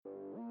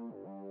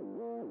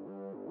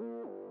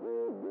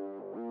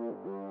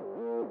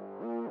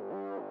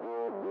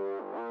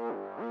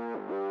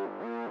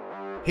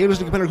Hey,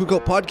 listening to Commander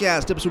Cookout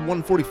Podcast, episode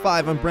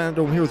 145. I'm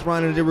Brando. I'm here with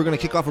Ryan, and today we're going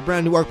to kick off a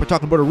brand new arc by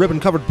talking about a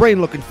ribbon-covered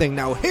brain-looking thing.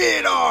 Now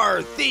hit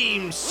our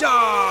theme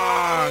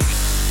song!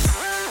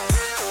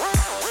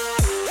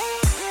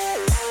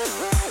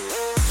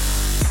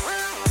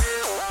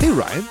 Hey,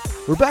 Ryan.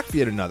 We're back for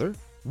yet another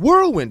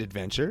whirlwind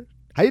adventure.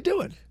 How you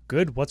doing?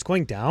 Good. What's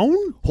going down?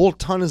 Whole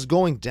ton is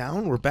going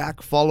down. We're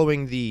back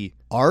following the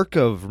arc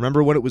of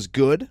Remember When It Was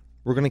Good?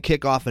 We're going to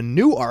kick off a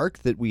new arc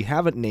that we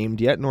haven't named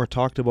yet nor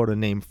talked about a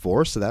name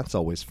for, so that's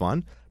always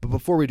fun. But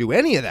before we do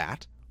any of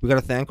that, we got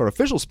to thank our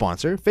official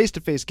sponsor,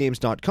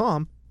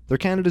 FaceToFaceGames.com. They're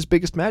Canada's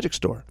biggest Magic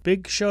store.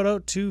 Big shout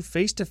out to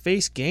Face to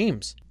Face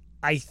Games.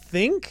 I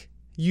think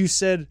you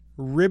said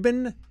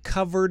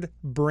ribbon-covered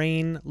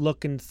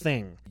brain-looking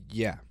thing.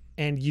 Yeah.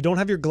 And you don't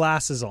have your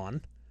glasses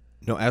on.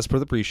 No, as per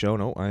the pre-show,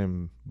 no, I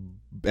am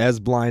as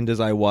blind as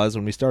I was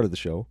when we started the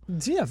show.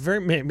 Yeah,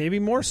 maybe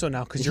more so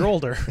now because you're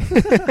older.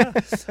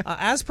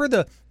 As per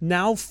the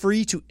now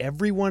free to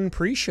everyone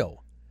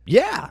pre-show.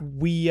 Yeah.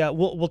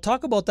 We'll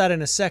talk about that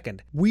in a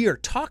second. We are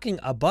talking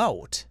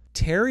about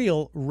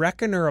Teriel,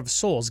 Reckoner of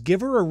Souls.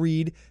 Give her a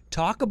read,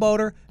 talk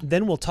about her,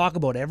 then we'll talk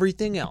about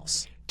everything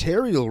else.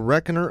 Teriel,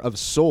 Reckoner of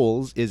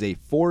Souls, is a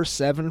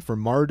 4/7 for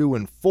Mardu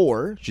and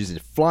 4. She's a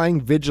flying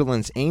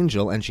vigilance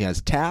angel, and she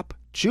has tap.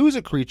 Choose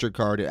a creature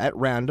card at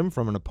random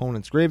from an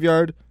opponent's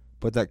graveyard.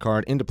 Put that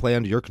card into play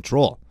under your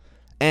control.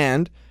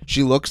 And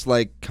she looks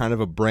like kind of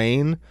a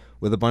brain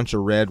with a bunch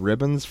of red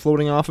ribbons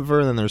floating off of her.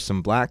 And then there's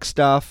some black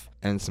stuff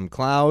and some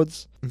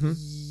clouds. Mm-hmm.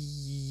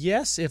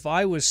 Yes, if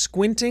I was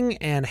squinting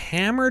and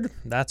hammered,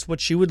 that's what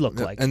she would look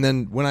like. And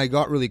then when I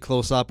got really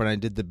close up and I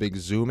did the big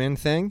zoom in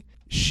thing,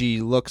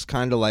 she looks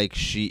kind of like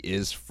she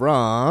is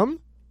from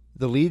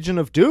the Legion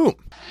of Doom.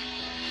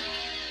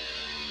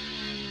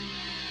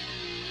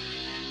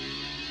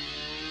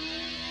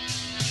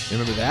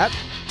 Remember that?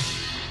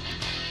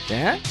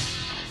 Yeah?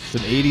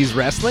 Some 80s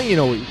wrestling? You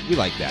know, we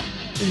like that.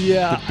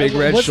 Yeah. The big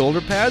red shoulder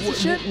pads and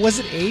shit? Was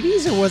it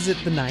 80s or was it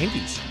the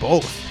 90s?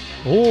 Both.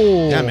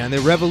 Oh. Yeah, man. They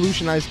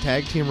revolutionized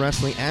tag team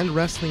wrestling and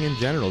wrestling in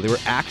general. They were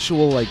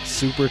actual, like,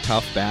 super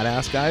tough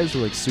badass guys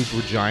who were, like,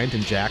 super giant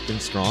and jacked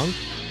and strong.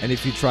 And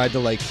if you tried to,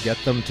 like, get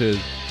them to,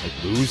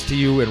 like, lose to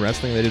you in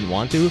wrestling they didn't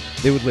want to,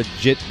 they would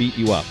legit beat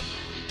you up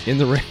in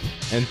the ring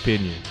and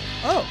pin you.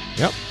 Oh.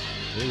 Yep.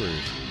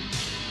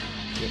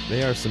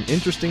 They are some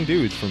interesting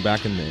dudes from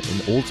back in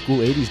the old school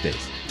 80s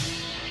days.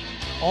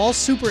 All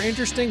super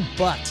interesting,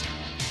 but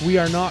we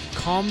are not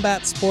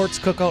Combat Sports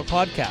Cookout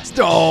Podcast.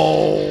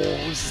 Oh,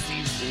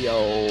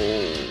 CCO.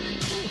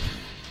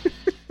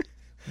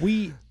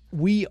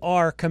 We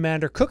are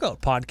Commander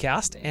Cookout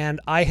Podcast, and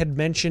I had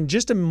mentioned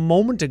just a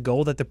moment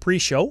ago that the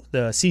pre-show,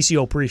 the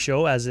CCO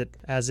pre-show, as it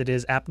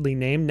is aptly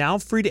named, now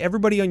free to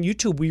everybody on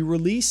YouTube. We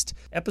released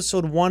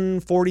episode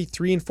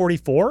 143 and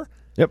 44.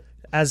 Yep.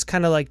 As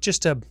kind of like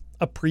just a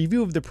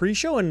preview of the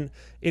pre-show, and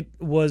it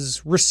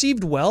was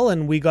received well,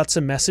 and we got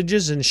some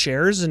messages and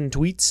shares and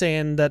tweets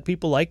saying that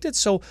people liked it,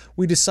 so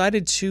we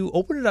decided to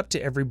open it up to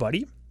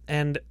everybody,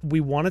 and we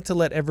wanted to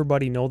let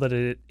everybody know that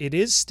it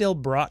is still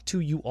brought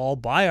to you all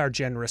by our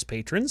generous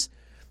patrons,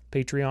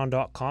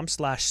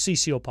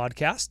 patreon.com/CCO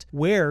podcast,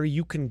 where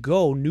you can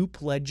go new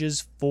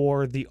pledges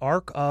for the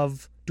arc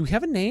of, do we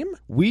have a name?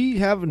 We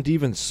haven't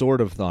even sort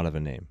of thought of a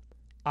name.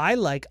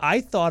 I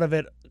thought of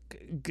it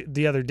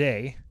the other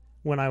day,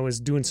 when I was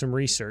doing some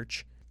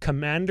research.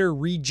 Commander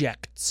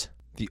Rejects.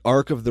 The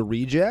Arc of the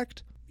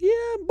Reject?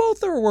 Yeah,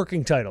 both are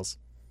working titles.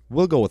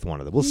 We'll go with one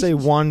of them. We'll say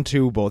 1,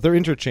 2, both. They're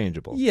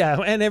interchangeable. Yeah,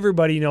 and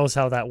everybody knows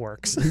how that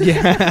works.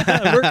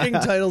 Yeah. Working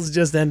titles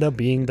just end up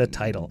being the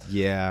title.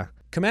 Yeah.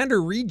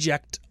 Commander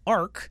Reject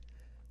Arc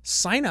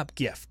sign-up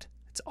gift.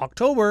 It's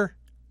October.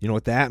 You know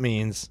what that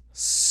means?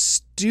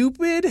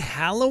 Stupid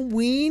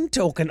Halloween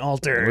token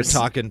alters. We're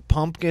talking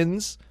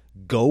pumpkins,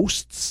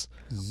 ghosts.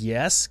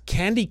 Yes,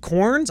 candy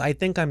corns. I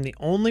think I'm the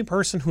only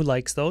person who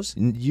likes those.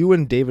 You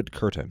and David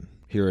Curtin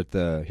here at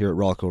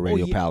Rolco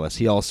Radio Palace.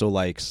 He also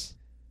likes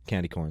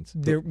candy corns.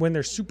 When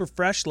they're super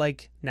fresh,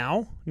 like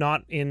now,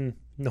 not in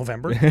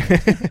November.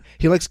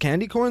 He likes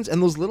candy corns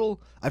and those little,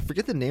 I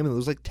forget the name of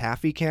those, like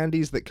taffy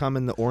candies that come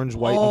in the orange,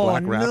 white, and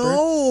black wrapper.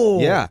 No.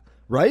 Yeah.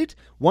 Right?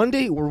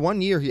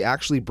 One year he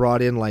actually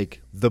brought in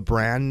like the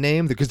brand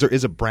name, because there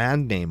is a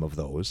brand name of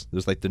those.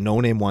 There's like the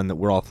no-name one that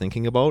we're all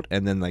thinking about,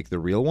 and then like the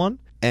real one.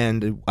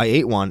 And I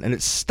ate one, and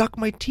it stuck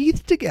my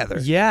teeth together.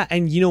 Yeah,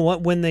 and you know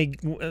what? When they,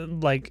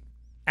 like,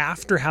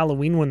 after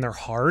Halloween, when they're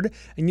hard,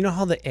 and you know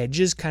how the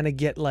edges kind of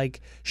get, like,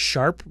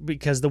 sharp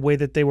because the way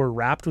that they were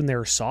wrapped when they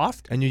were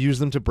soft? And you use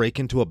them to break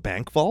into a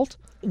bank vault?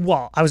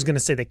 Well, I was going to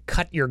say they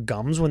cut your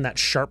gums when that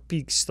sharp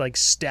piece, like,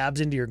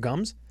 stabs into your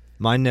gums.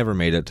 Mine never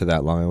made it to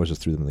that long. I always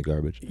just threw them in the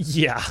garbage.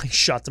 Yeah, I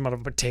shot them out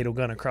of a potato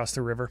gun across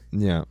the river.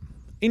 Yeah.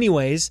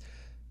 Anyways,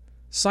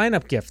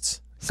 sign-up gifts.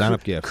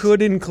 Sign-up gifts.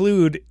 Could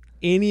include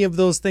any of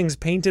those things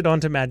painted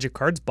onto Magic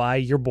cards by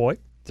your boy.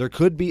 There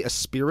could be a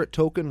spirit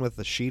token with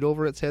a sheet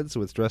over its head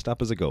so it's dressed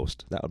up as a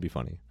ghost. That would be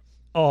funny.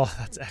 Oh,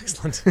 that's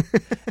excellent.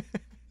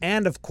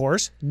 And of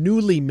course,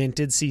 newly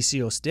minted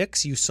CCO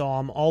sticks. You saw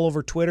them all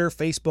over Twitter,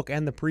 Facebook,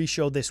 and the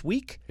pre-show this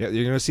week. Yeah,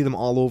 you're going to see them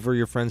all over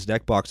your friends'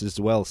 deck boxes as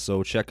well.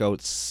 So check out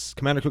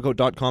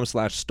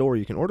commandercookout.com/store.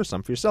 You can order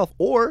some for yourself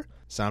or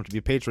sign up to be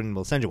a patron and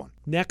we'll send you one.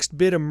 Next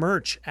bit of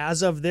merch.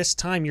 As of this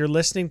time you're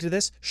listening to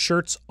this,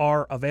 shirts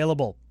are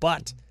available.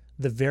 But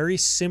the very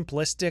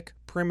simplistic,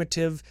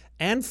 primitive,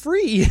 and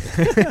free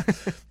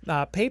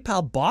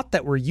PayPal bot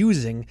that we're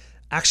using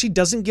actually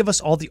doesn't give us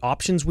all the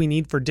options we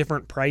need for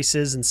different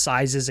prices and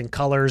sizes and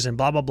colors and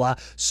blah, blah, blah.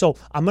 So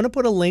I'm going to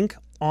put a link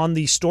on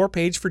the store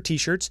page for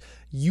t-shirts.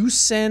 You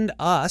send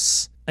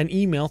us an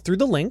email through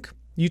the link.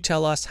 You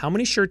tell us how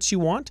many shirts you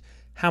want,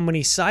 how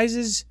many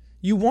sizes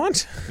you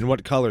want. And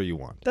what color you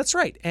want. That's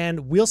right.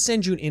 And we'll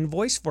send you an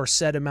invoice for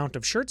said amount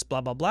of shirts,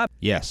 blah, blah, blah.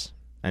 Yes,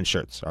 and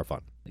shirts are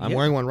fun. I'm Yep.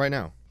 wearing one right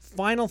now.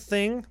 Final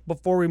thing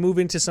before we move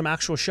into some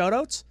actual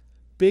shout-outs,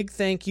 big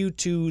thank you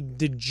to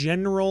the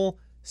general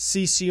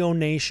CCO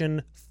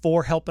Nation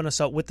for helping us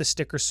out with the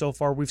stickers so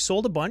far. We've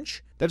sold a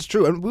bunch. That's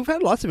true, and we've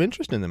had lots of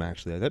interest in them,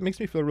 actually. That makes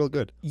me feel real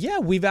good. Yeah,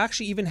 we've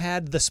actually even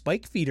had the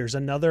Spike Feeders,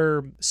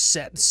 another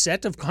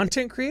set of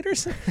content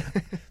creators.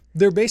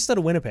 They're based out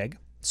of Winnipeg,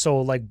 so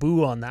like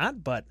boo on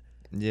that, but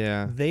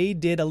Yeah. they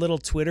did a little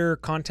Twitter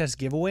contest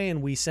giveaway,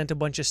 and we sent a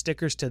bunch of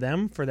stickers to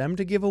them for them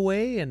to give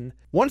away. And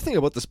One thing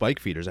about the Spike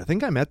Feeders, I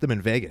think I met them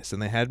in Vegas,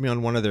 and they had me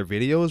on one of their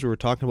videos. We were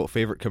talking about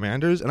favorite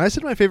commanders, and I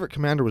said my favorite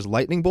commander was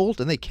Lightning Bolt,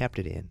 and they kept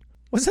it in.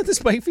 was that the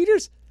Spike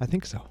Feeders? I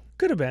think so.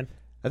 Could have been.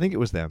 I think it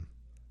was them.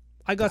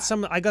 I got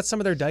some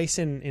of their dice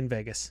in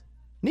Vegas,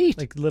 Neat.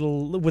 like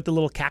little with the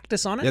little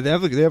cactus on it. Yeah,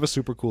 they have a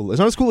super cool. It's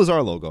not as cool as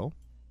our logo,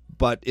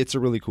 but it's a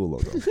really cool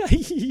logo.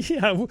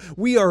 Yeah,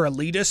 we are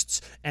elitists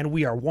and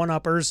we are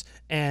one-uppers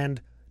and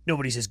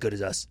nobody's as good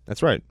as us.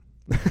 That's right.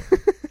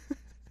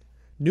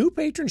 New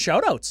patron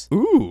shoutouts.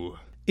 Ooh.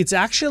 It's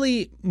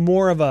actually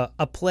more of a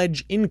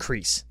pledge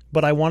increase,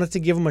 but I wanted to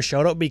give him a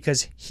shout out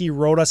because he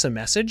wrote us a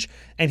message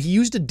and he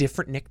used a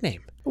different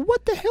nickname.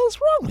 What the hell's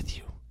wrong with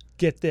you?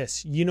 Get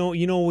this. You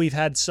know we've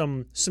had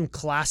some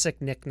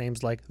classic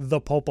nicknames like the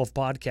Pope of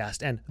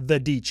Podcast and the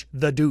Deech,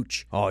 the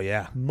Dooch, Oh,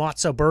 yeah.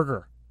 Matza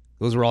Burger.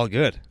 Those were all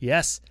good.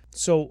 Yes.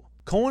 So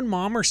Cohen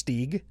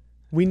Mommerstieg,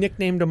 we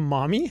nicknamed him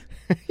Mommy.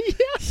 Yeah.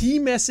 He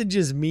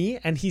messages me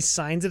and he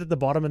signs it at the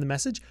bottom of the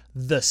message,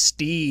 the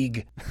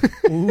Steeg.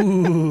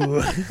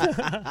 Ooh.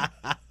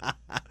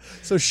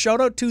 So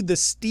shout out to the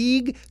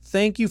Steeg.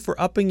 Thank you for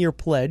upping your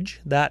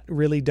pledge. That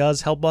really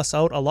does help us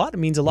out a lot. It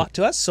means a lot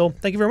to us. So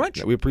thank you very much.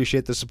 Yeah, we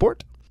appreciate the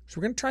support. So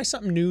we're going to try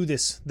something new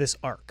this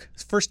arc.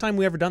 It's the first time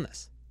we ever done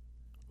this.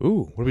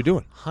 Ooh, what are we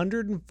doing?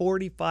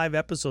 145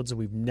 episodes and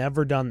we've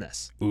never done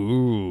this.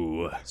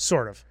 Ooh.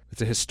 Sort of.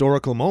 It's a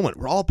historical moment.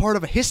 We're all part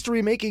of a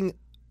history-making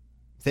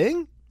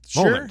thing?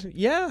 Sure. Moment.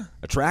 Yeah.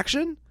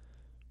 Attraction?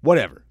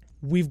 Whatever.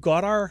 We've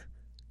got our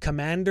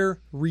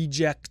Commander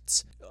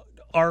Rejects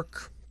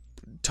arc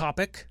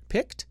topic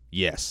picked.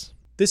 Yes.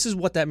 This is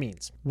what that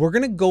means. We're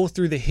going to go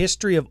through the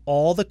history of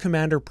all the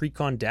Commander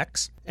Precon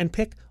decks and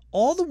pick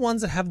all the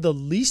ones that have the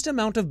least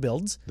amount of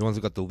builds The ones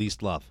that got the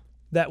least love.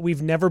 that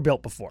we've never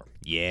built before.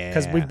 Yeah.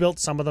 Because we've built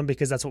some of them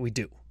because that's what we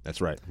do.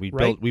 That's right.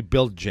 Right? We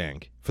build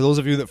jank. For those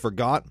of you that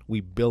forgot, we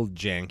build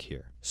jank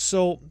here.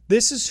 So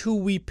this is who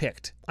we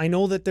picked. I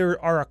know that there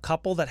are a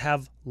couple that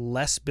have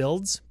less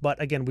builds,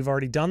 but again, we've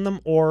already done them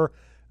or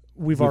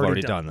we've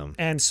already done them.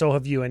 And so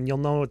have you, and you'll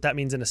know what that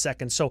means in a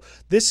second. So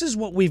this is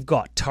what we've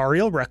got.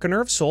 Tariel,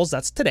 Reckoner of Souls,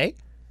 that's today.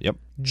 Yep.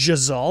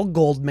 Jazal,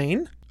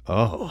 Goldmane.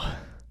 Oh.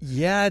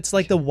 Yeah, it's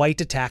like the white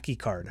attacky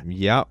card,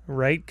 Yep.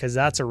 right? Because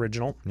that's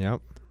original. Yep.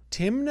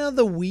 Timna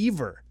the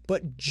Weaver,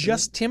 but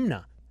just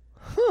Timna.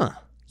 Huh.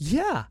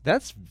 Yeah.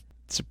 That's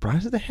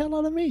surprised the hell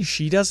out of me.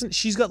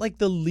 She's got like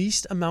the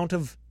least amount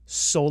of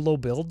solo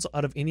builds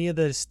out of any of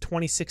the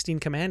 2016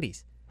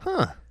 commandees.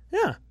 Huh.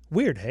 Yeah.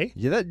 Weird, hey?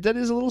 Yeah, that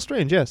is a little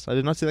strange. Yes, I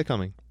did not see that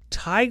coming.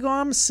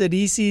 Tygom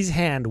Sidisi's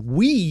Hand.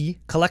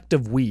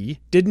 Collective we,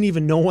 didn't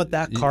even know what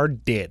that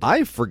card did.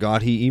 I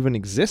forgot he even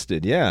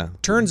existed. Yeah.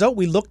 Turns out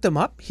we looked him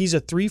up. He's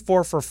a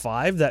 3/4 for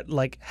 5 that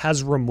like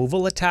has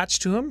removal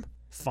attached to him.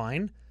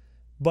 Fine.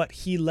 But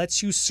he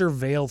lets you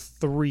surveil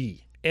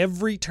 3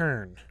 every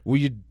turn. Well,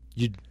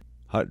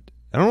 I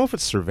don't know if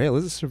it's surveil.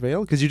 Is it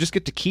surveil? Because you just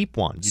get to keep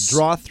one. You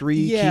draw 3,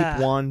 Yeah,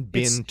 keep 1,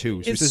 bin it's-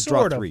 2. So it it's says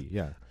draw sort of. 3.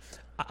 Yeah.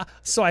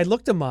 So I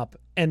looked him up,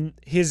 and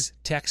his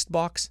text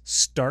box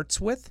starts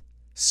with,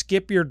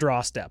 skip your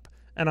draw step.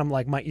 And I'm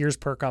like, my ears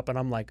perk up, and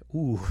I'm like,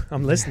 ooh,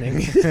 I'm listening.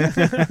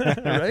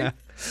 Right?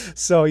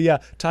 So yeah,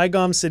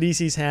 Tygom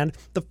Sidisi's Hand.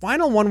 The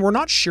final one, we're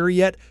not sure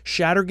yet.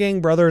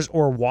 Shattergang Brothers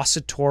or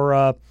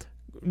Wasitora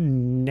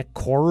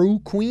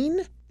Nekoru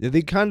Queen? Yeah,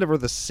 they kind of are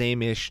the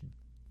same-ish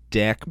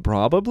deck,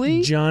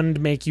 probably. Jund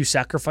make you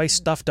sacrifice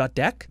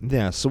stuff.deck.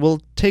 Yeah, so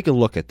we'll take a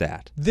look at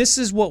that. This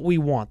is what we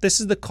want.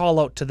 This is the call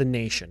out to the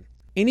nation.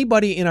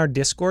 Anybody in our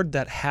Discord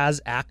that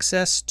has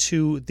access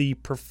to the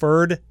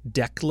preferred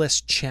deck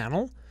list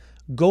channel,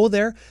 go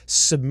there,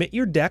 submit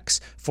your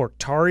decks for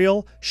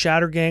Tariel,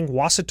 Shattergang,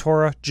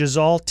 Wasitora,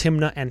 Jazal,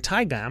 Timna, and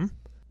Tygam.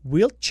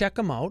 We'll check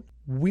them out.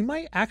 we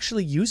might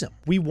actually use them.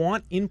 We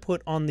want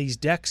input on these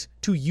decks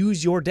to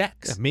use your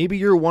decks. Maybe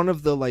you're one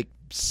of the like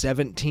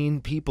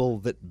 17 people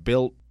that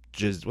built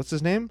what's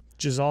his name?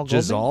 Giselle Golding?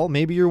 Giselle.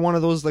 Maybe you're one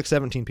of those like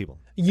 17 people.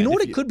 You know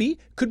what it could be?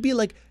 Could be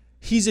like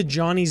he's a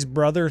Johnny's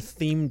brother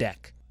theme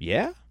deck.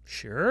 Yeah?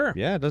 Sure.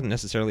 Yeah, it doesn't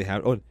necessarily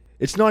have... Oh,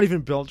 it's not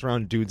even built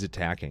around dudes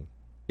attacking.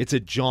 It's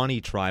a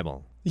Johnny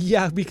tribal.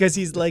 Yeah, because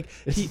he's like,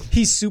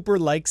 he super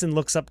likes and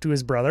looks up to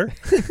his brother.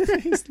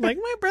 He's like,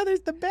 my brother's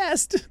the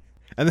best.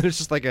 And then it's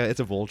just like it's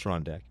a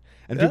Voltron deck.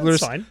 And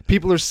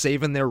people are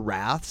saving their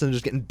wraths and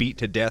just getting beat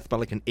to death by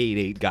like an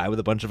 8/8 guy with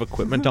a bunch of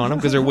equipment on him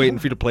because they're waiting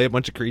for you to play a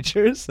bunch of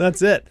creatures.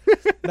 That's it.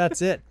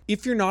 That's it.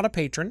 If you're not a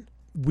patron,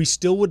 we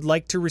still would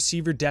like to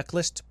receive your deck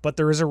list, but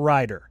there is a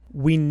rider.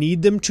 We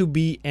need them to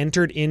be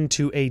entered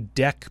into a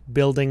deck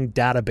building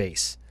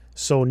database.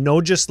 So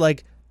no just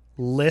like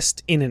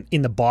list in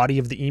the body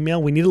of the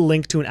email. We need a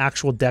link to an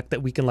actual deck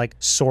that we can like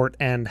sort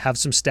and have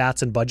some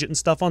stats and budget and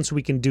stuff on so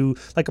we can do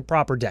like a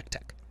proper deck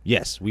tech.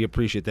 Yes, we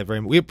appreciate that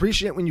very much. We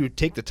appreciate when you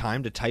take the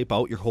time to type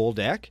out your whole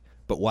deck,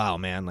 but wow,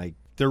 man, like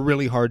they're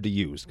really hard to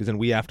use because then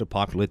we have to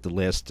populate the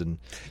list. And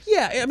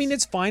yeah, I mean,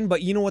 it's fine,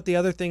 but you know what the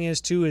other thing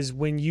is too is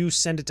when you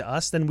send it to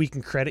us, then we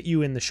can credit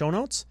you in the show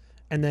notes,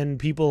 and then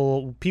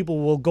people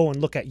will go and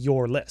look at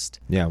your list.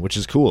 Yeah, which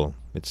is cool.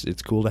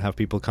 It's cool to have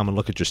people come and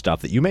look at your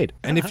stuff that you made.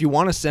 And if you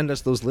want to send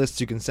us those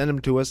lists, you can send them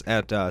to us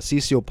at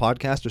CCO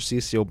Podcast or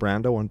CCO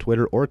Brando on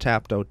Twitter or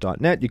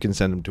tappedout.net. You can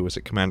send them to us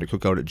at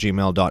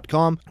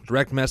commandercookout@gmail.com.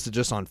 Direct message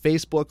us on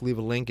Facebook. Leave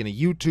a link in a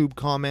YouTube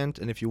comment.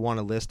 And if you want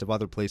a list of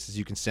other places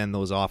you can send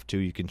those off to,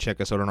 you can check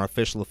us out on our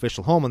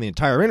official home on the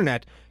entire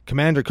internet,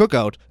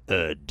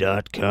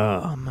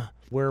 commandercookout.com.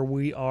 Where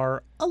we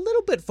are a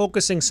little bit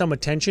focusing some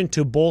attention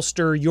to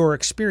bolster your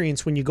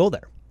experience when you go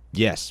there.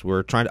 Yes,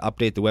 we're trying to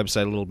update the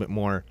website a little bit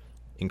more,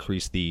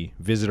 increase the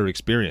visitor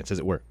experience, as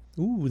it were.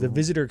 Ooh, the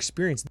visitor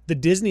experience. The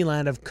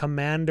Disneyland of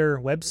Commander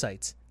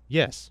websites.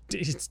 Yes.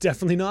 It's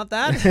definitely not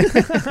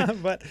that.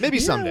 But maybe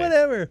someday.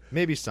 Whatever.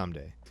 Maybe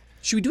someday.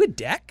 Should we do a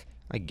deck?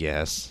 I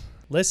guess.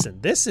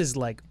 Listen, this is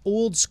like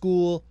old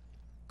school,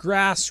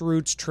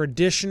 grassroots,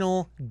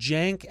 traditional,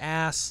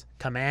 jank-ass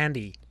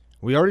Commandy.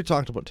 We already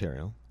talked about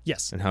Teriel.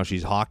 Yes. And how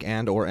she's hawk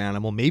and or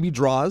animal, maybe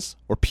draws,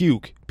 or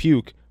puke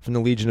from the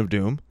Legion of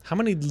Doom. How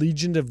many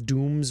Legion of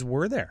Dooms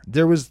were there?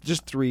 There was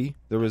just 3.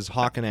 There was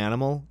hawk and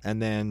animal,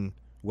 and then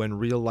when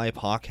real life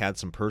Hawk had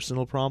some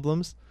personal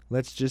problems,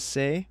 let's just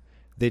say,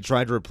 they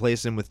tried to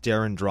replace him with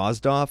Darren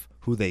Drozdoff,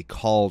 who they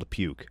called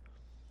Puke.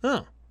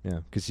 Oh. Yeah,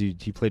 because he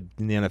played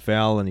in the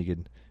NFL and he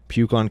could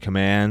puke on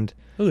command.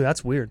 Ooh,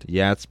 that's weird.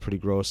 Yeah, it's pretty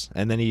gross.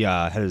 And then he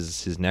had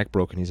his neck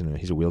broken.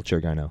 He's a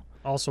wheelchair guy now.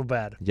 Also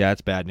bad. Yeah,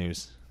 it's bad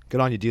news. Good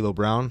on you, D'Lo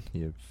Brown,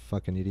 you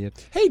fucking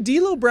idiot. Hey,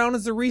 D'Lo Brown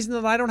is the reason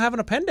that I don't have an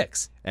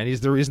appendix. And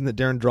he's the reason that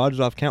Darren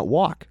Drozdoff can't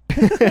walk.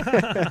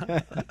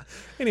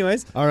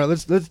 Anyways. All right,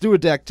 let's do a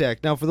deck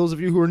tech. Now, for those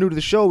of you who are new to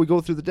the show, we go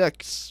through the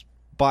decks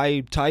by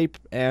type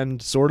and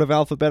sort of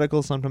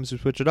alphabetical. Sometimes we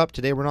switch it up.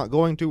 Today we're not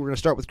going to. We're going to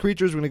start with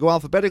creatures. We're going to go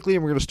alphabetically,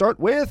 and we're going to start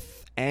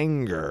with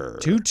Anger.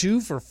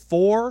 2/2 for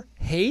 4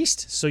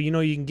 haste, so you know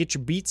you can get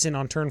your beats in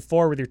on turn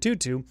 4 with your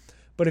 2/2.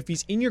 But if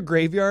he's in your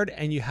graveyard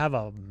and you have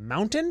a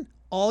mountain,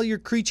 all your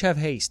creatures have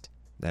haste.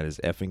 That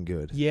is effing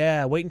good.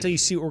 Yeah, wait until you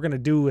see what we're going to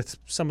do with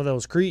some of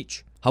those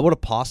creatures. How about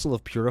Apostle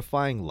of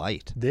Purifying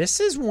Light?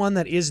 This is one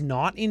that is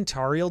not in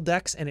Tariel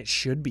decks, and it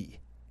should be.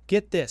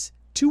 Get this.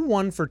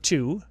 2/1 for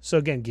 2. So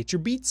again, get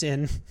your beats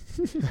in.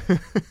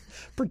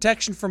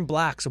 Protection from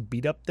black, so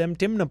beat up them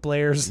Tymna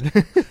players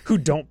who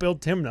don't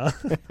build Tymna.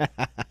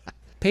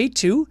 Pay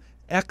 2,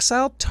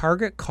 exile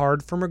target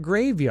card from a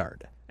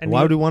graveyard. And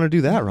why would we want to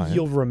do that, Ryan?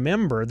 You'll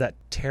remember that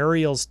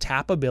Tariel's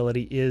tap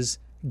ability is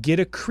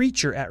get a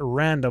creature at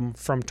random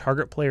from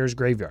target player's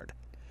graveyard.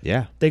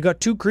 Yeah. They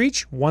got 2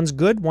 creatures. One's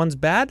good, one's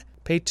bad.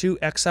 Pay 2,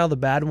 exile the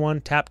bad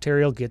one, tap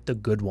Tariel, get the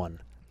good one.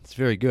 It's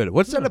very good.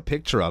 What's that a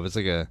picture of? It's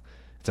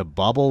a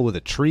bubble with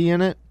a tree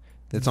in it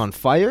that's on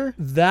fire?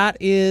 That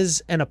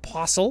is an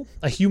apostle,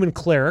 a human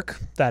cleric,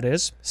 that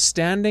is,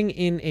 standing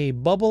in a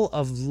bubble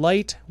of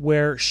light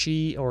where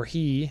she or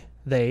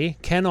they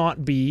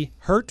cannot be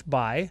hurt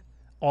by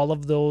all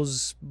of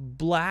those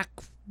black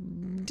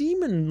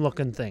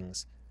demon-looking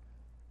things.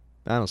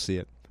 I don't see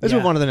it. Let's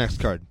move on to the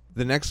next card.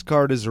 The next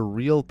card is a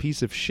real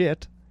piece of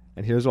shit,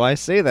 and here's why I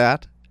say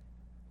that.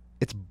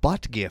 It's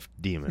Butt Gift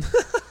Demon.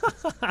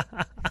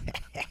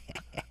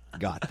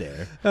 Got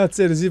there. That's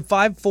it. It's a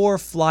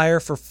 5/4 flyer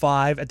for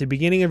 5. At the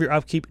beginning of your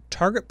upkeep,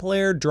 target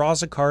player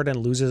draws a card and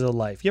loses a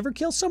life. You ever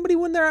kill somebody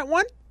when they're at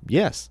 1?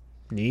 Yes.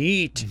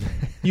 Neat.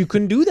 You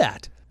can do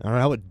that. All right,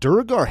 how about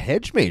Duragar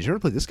Hedgemage? You never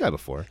played this guy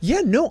before.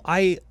 Yeah, no,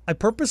 I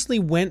purposely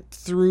went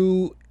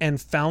through and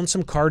found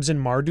some cards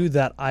in Mardu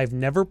that I've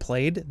never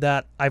played,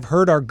 that I've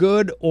heard are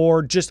good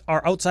or just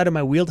are outside of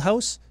my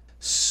wheelhouse,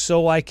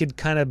 so I could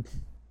kind of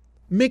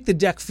make the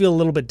deck feel a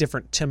little bit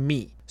different to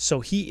me.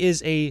 So he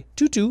is a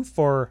 2/2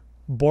 for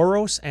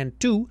Boros and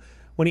 2.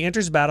 When he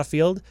enters the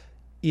battlefield,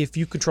 if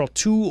you control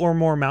 2 or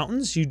more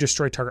mountains, you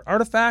destroy target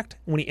artifact.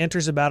 When he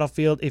enters the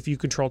battlefield, if you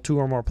control 2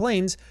 or more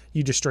planes,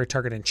 you destroy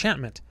target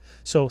enchantment.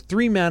 So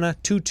 3 mana,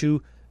 2/2,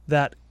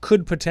 that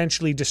could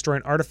potentially destroy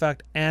an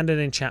artifact and an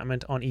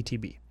enchantment on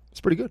ETB. It's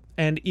pretty good.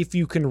 And if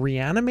you can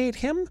reanimate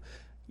him,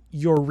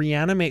 your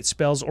reanimate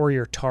spells or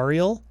your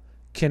Tariel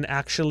can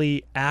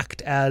actually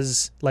act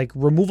as like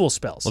removal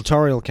spells. Well,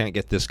 Tariel can't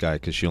get this guy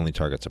because she only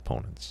targets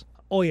opponents.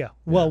 Oh yeah.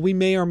 Well, we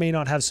may or may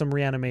not have some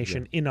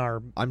reanimation in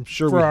our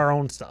our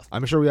own stuff.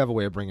 I'm sure we have a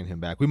way of bringing him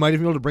back. We might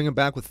even be able to bring him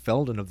back with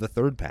Feldon of the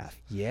Third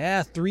Path.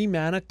 Yeah, 3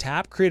 mana,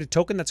 tap, create a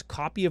token that's a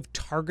copy of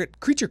target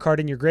creature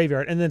card in your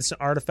graveyard, and then it's an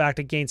artifact,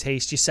 it gains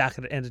haste, you sack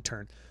it at end of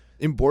turn.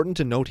 Important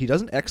to note, he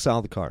doesn't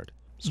exile the card.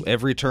 So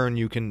every turn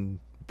you can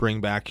bring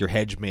back your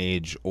Hedge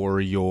Mage or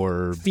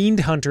your...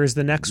 Fiend Hunter is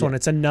the next one.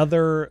 It's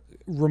another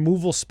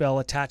removal spell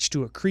attached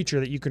to a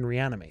creature that you can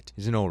reanimate.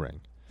 He's an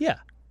O-Ring. Yeah.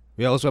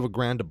 We also have a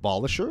Grand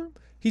Abolisher.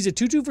 He's a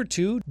 2/2 for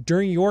 2.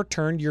 During your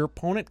turn, your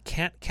opponent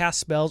can't cast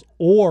spells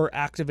or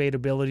activate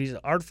abilities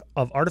of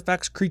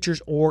artifacts,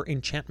 creatures, or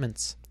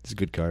enchantments. It's a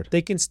good card.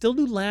 They can still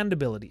do land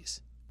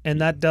abilities.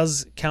 And that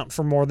does count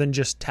for more than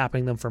just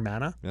tapping them for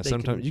mana. Yeah,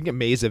 sometimes you can get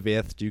Maze of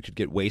Ith, you could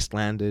get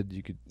Wastelanded,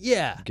 you could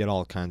get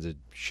all kinds of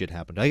shit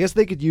happen. I guess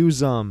they could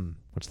use,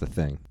 what's the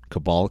thing?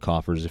 Cabal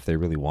Coffers if they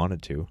really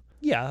wanted to.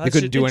 Yeah. They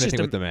couldn't do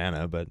anything with the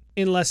mana, but...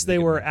 Unless they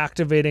were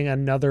activating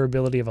another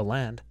ability of a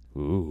land.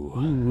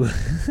 Ooh.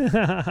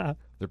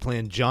 They're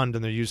playing Jund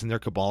and they're using their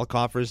Cabal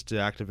Coffers to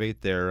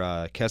activate their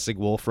Kessig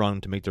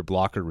Wolfrun to make their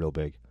blocker real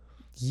big.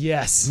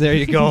 Yes. There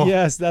you go.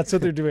 Yes, that's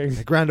what they're doing.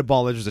 The Grand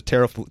Abolisher is a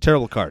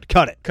terrible card.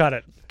 Cut it.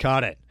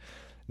 Cut it.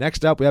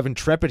 Next up, we have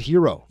Intrepid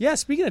Hero. Yeah,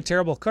 speaking of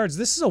terrible cards,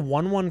 this is a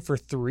 1/1 for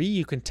 3.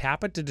 You can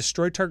tap it to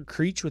destroy target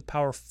creature with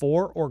power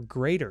 4 or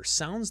greater.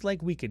 Sounds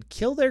like we could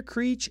kill their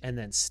creature and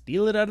then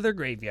steal it out of their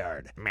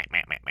graveyard.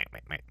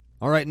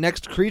 All right,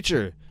 next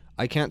creature.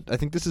 I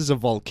think this is a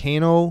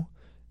volcano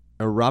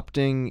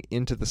erupting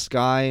into the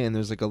sky, and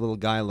there's like a little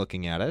guy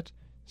looking at it.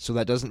 So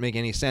that doesn't make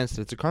any sense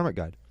that it's a Karmic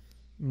Guide.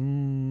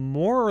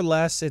 More or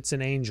less, it's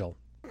an angel.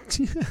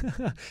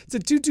 It's a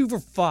 2/2 for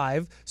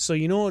 5, so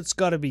you know it's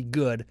got to be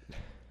good.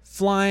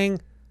 Flying,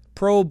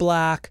 pro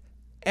black,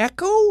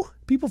 echo?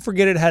 People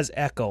forget it has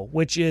echo,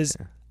 which is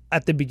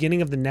at the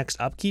beginning of the next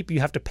upkeep,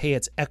 you have to pay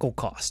its echo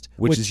cost.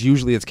 Which is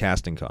usually its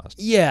casting cost.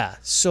 Yeah,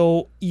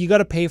 so you got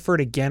to pay for it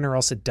again or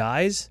else it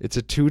dies. It's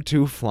a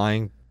 2/2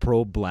 flying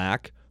pro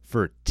black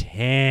for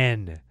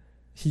 10.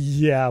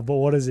 Yeah, but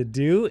what does it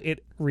do?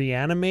 It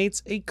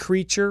reanimates a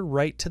creature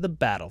right to the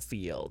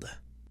battlefield.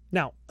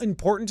 Now,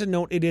 important to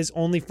note, it is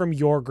only from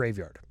your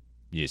graveyard.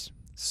 Yes.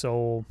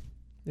 So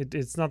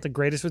it's not the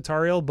greatest with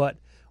Tariel, but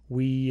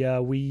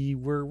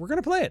we're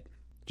gonna play it.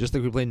 Just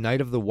like we play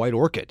Knight of the White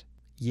Orchid.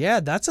 Yeah,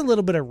 that's a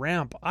little bit of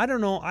ramp. I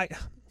don't know.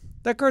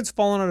 That card's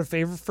fallen out of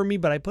favor for me,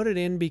 but I put it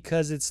in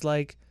because it's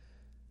like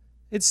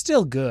it's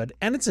still good,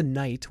 and it's a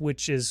knight,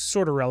 which is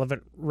sort of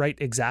relevant right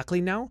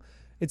exactly now.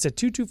 It's a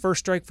 2/2 first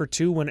strike for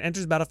 2. When it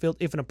enters battlefield,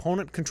 if an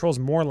opponent controls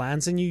more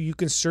lands than you, you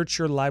can search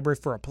your library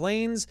for a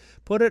plains,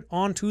 put it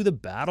onto the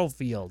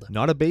battlefield.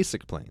 Not a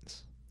basic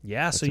plains.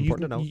 Yeah, That's so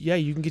important to know.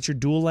 you can get your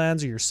dual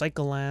lands or your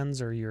cycle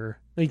lands or your...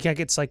 You can't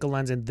get cycle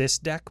lands in this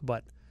deck,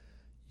 but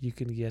you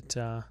can get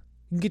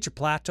your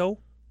plateau.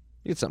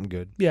 You get something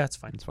good. Yeah, it's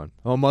fine. It's fun.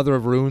 Oh, Mother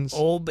of Runes.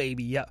 Oh,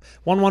 baby, yeah.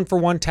 1/1 for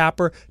 1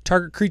 tapper.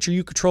 Target creature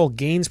you control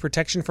gains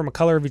protection from a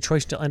color of your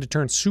choice until end of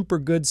turn. Super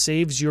good.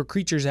 Saves your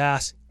creature's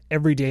ass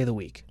every day of the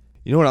week.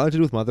 You know what I like to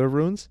do with Mother of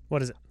Runes?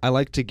 What is it? I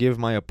like to give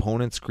my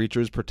opponent's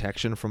creatures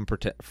protection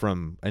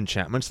from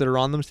enchantments that are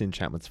on them, so the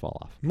enchantments fall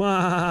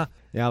off.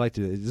 Yeah, I like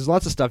to. There's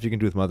lots of stuff you can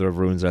do with Mother of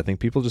Runes that I think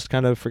people just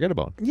kind of forget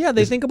about. Yeah,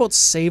 they think about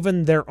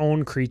saving their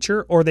own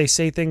creature, or they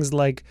say things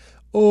like,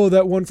 oh,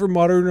 that one for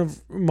Modern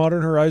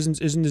Horizons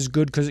isn't as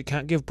good because it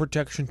can't give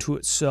protection to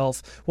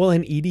itself. Well,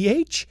 in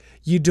EDH,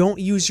 you don't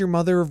use your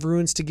Mother of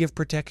Runes to give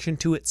protection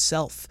to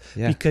itself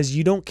because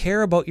you don't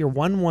care about your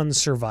 1/1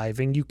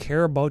 surviving. You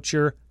care about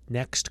your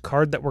next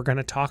card that we're going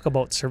to talk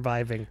about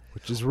surviving.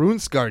 Which is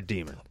Runescarred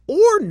Demon.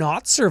 Or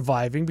not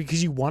surviving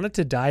because you want it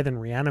to die, then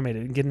reanimate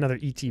it and get another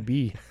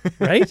ETB,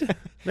 right?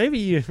 Maybe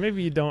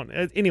you don't.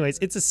 Anyways,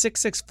 it's a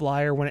 6/6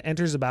 flyer. When it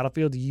enters the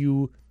battlefield,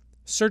 you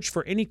search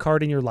for any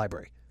card in your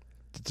library.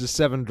 It's a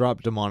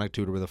 7-drop demonic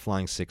tutor with a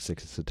flying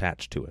 6/6 that's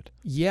attached to it.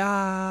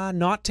 Yeah,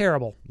 not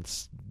terrible.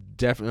 It's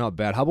definitely not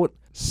bad. How about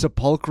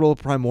Sepulchral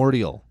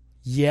Primordial?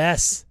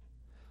 Yes.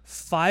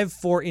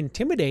 5/4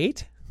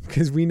 Intimidate,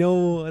 because we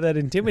know that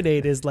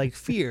Intimidate is like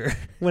fear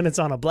when it's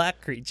on a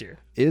black creature.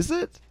 Is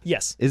it?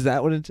 Yes. Is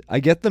that what I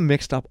get them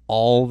mixed up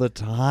all the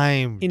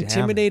time.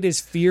 Intimidate is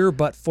fear,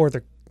 but for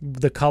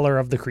the color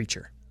of the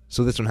creature.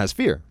 So this one has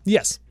fear.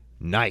 Yes.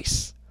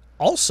 Nice.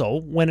 Also,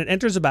 when it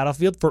enters the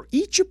battlefield, for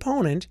each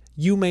opponent,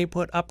 you may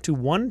put up to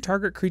 1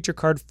 target creature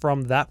card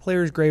from that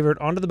player's graveyard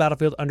onto the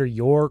battlefield under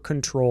your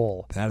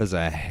control. That is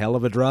a hell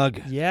of a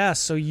drug. Yeah,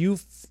 so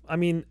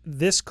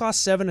this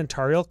costs 7 and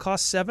Tariel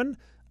costs 7.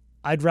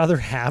 I'd rather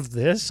have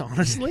this,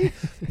 honestly.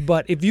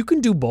 But if you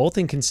can do both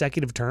in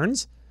consecutive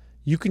turns,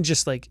 you can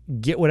just like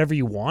get whatever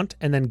you want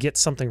and then get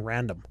something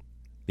random.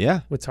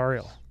 Yeah. with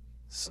Tariel.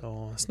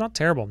 So it's not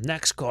terrible.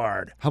 Next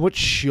card. How about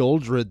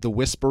Shieldred, the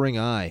Whispering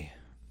Eye?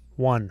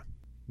 1.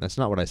 That's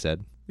not what I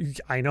said.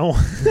 I know.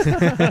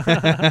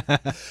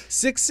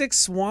 6/6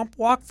 Swamp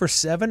Walk for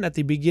 7. At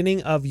the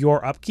beginning of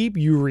your upkeep,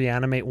 you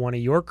reanimate one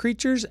of your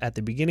creatures. At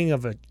the beginning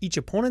of each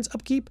opponent's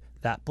upkeep,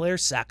 that player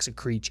sacks a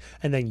creature,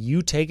 and then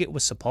you take it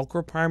with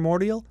Sepulchral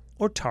Primordial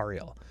or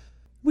Tariel.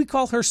 We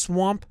call her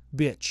Swamp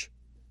Bitch.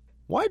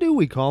 Why do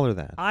we call her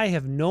that? I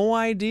have no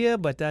idea,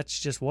 but that's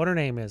just what her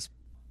name is.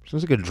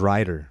 Sounds like a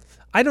Drider.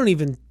 I don't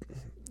even...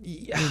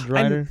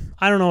 Drider?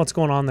 I don't know what's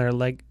going on there.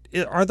 Like,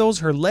 are those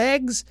her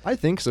legs? I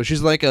think so.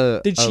 She's like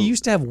a... Did she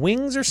used to have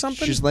wings or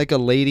something? She's like a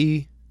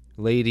lady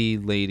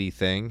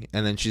thing,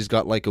 and then she's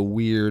got like a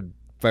weird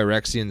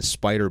Phyrexian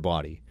spider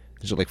body.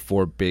 She's got like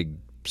 4 big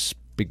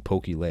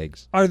pokey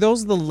legs. Are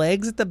those the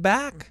legs at the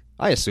back?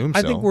 I assume so.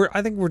 I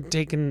think we're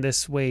taking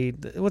this way.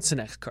 What's the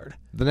next card?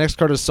 The next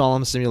card is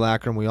Solemn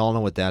Simulacrum. We all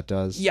know what that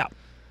does. Yeah.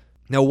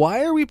 Now,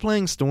 why are we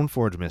playing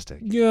Stoneforge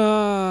Mystic?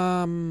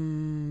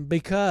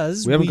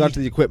 Because we haven't got to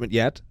the equipment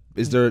yet.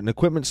 Is there an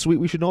equipment suite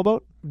we should know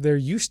about? There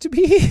used to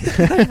be.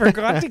 I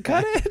forgot to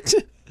cut it.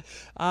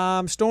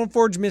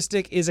 Stoneforge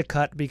Mystic is a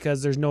cut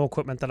because there's no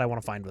equipment that I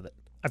want to find with it.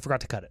 I forgot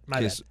to cut it.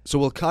 My bad. So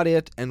we'll cut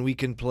it, and we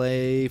can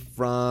play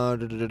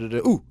from...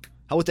 Ooh,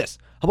 how about this?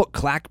 How about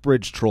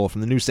Clackbridge Troll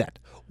from the new set?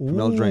 From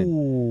Eldraine.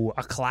 Ooh,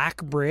 a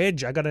Clack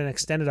Bridge. I got an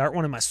extended art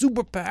one in my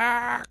super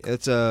pack.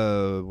 It's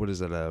a... What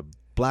is it? A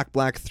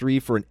black 3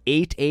 for an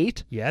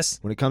 8/8. Yes.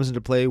 When it comes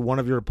into play, one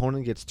of your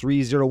opponent gets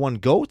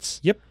 3/0/1 goats.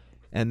 Yep.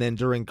 And then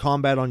during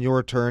combat on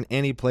your turn,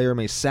 any player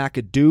may sack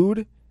a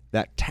dude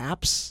that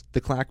taps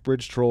the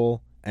Clackbridge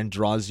Troll and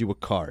draws you a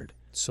card.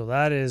 So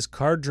that is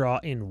card draw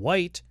in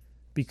white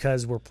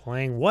because we're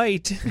playing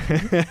white,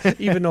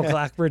 even though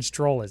Clackbridge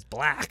Troll is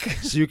black.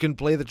 So you can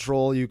play the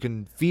troll, you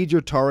can feed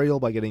your Tariel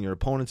by getting your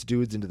opponent's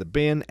dudes into the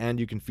bin, and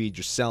you can feed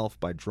yourself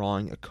by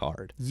drawing a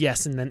card.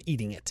 Yes, and then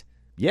eating it.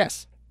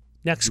 Yes.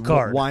 Next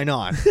card. Why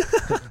not?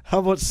 How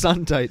about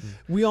Sun Titan?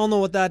 We all know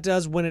what that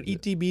does. When it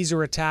ETBs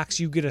or attacks,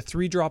 you get a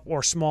 3-drop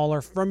or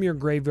smaller from your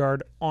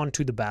graveyard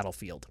onto the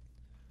battlefield.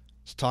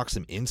 Let's talk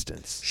some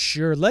instants.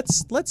 Sure.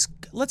 Let's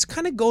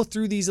kind of go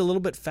through these a little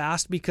bit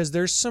fast because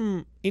there's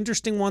some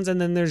interesting ones and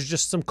then there's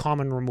just some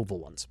common removal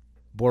ones.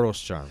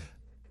 Boros Charm.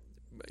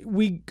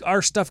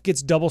 Our stuff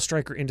gets Double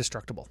Strike or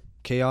Indestructible.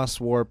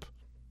 Chaos Warp.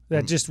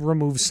 That just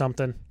removes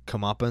something.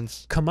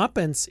 Comeuppance.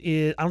 Comeuppance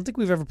is... I don't think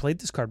we've ever played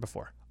this card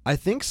before. I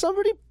think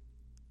somebody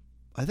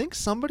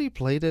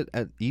played it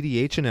at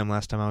EDH&M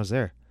last time I was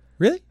there.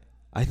 Really?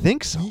 I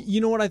think so.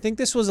 You know what? I think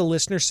this was a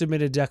listener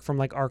submitted deck from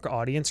like Arc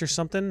Audience or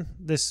something.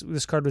 This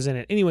card was in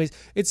it. Anyways,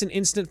 it's an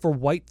instant for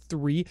white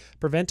 3.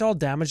 Prevent all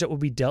damage that will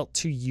be dealt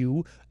to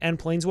you and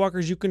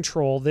planeswalkers you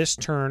control this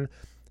turn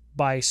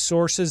by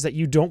sources that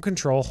you don't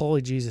control.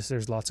 Holy Jesus,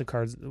 there's lots of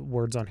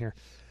words on here.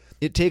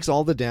 It takes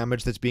all the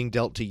damage that's being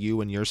dealt to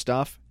you and your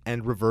stuff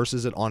and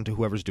reverses it onto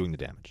whoever's doing the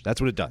damage. That's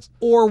what it does.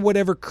 Or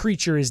whatever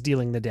creature is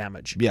dealing the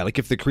damage. Yeah, like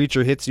if the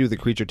creature hits you, the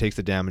creature takes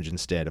the damage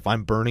instead. If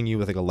I'm burning you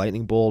with like a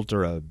lightning bolt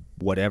or a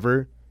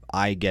whatever,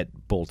 I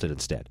get bolted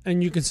instead.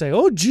 And you can say,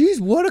 oh,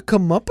 geez, what a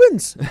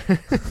comeuppance.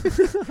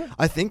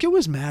 I think it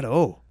was Matt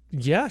O.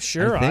 Yeah,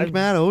 sure. I think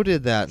Matt O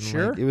did that. And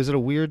sure. Like, it was at a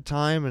weird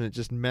time and it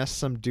just messed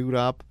some dude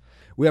up.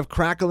 We have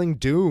Crackling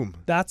Doom.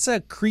 That's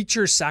a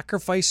creature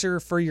sacrificer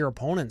for your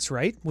opponents,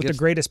 right? With the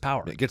greatest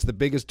power. It gets the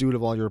biggest dude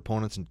of all your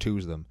opponents and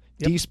twos them.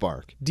 Yep.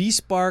 D-Spark.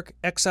 D-Spark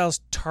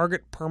exiles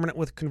target permanent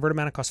with converted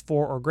mana cost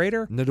 4 or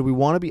greater. Now, do we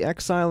want to be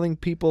exiling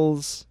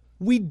people's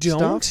We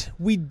don't. stuff?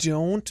 We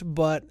don't,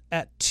 but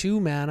at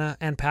 2 mana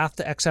and Path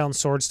to Exile and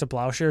Swords to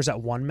Plowshares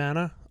at 1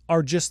 mana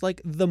are just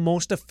like the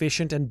most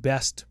efficient and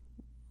best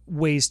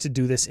ways to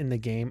do this in the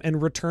game.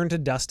 And Return to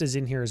Dust is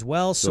in here as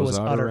well. So is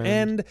Utter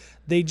End.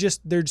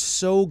 They're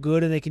so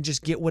good and they can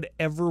just get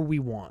whatever we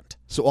want.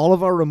 So all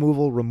of our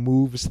removal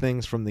removes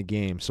things from the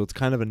game. So it's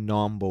kind of a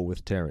nombo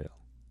with Tariel.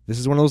 This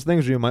is one of those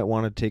things where you might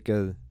want to take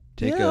a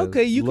look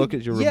at your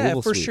removal Yeah,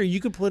 for suite. sure.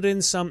 You could put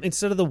in some,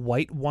 instead of the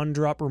white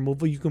 1-drop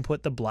removal, you can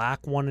put the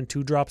black 1 and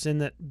 2 drops in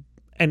that,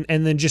 and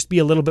then just be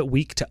a little bit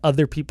weak to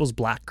other people's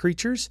black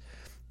creatures.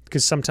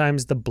 Because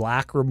sometimes the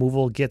black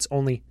removal gets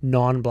only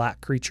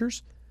non-black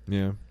creatures.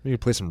 Yeah. You can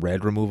play some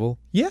red removal.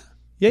 Yeah.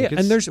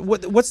 And there's,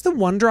 what's the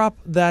 1-drop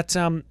that,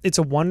 it's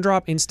a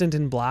 1-drop instant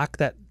in black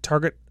that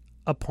target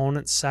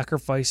opponent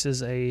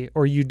sacrifices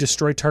or you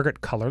destroy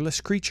target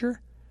colorless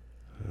creature?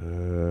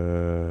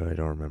 I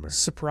don't remember.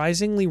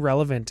 Surprisingly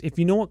relevant. If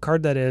you know what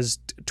card that is,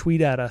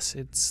 tweet at us.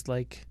 It's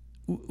like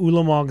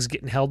Ulamog's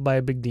getting held by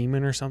a big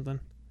demon or something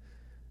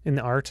in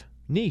the art.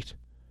 Neat.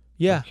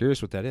 Yeah. I'm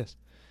curious what that is.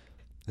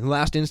 And the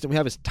last instant we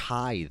have is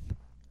Tithe.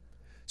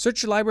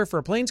 Search your library for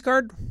a plains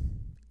card.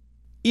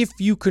 If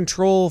you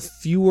control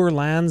fewer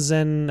lands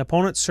than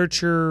opponents,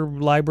 search your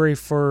library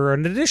for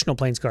an additional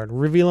plains card.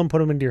 Reveal them, put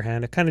them into your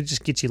hand. It kind of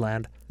just gets you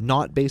land.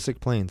 Not basic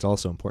plains,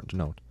 also important to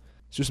note.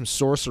 Let's do some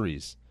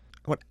sorceries.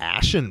 What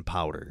Ashen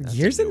Powder? That's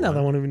Here's a new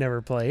another one we've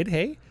never played.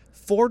 Hey,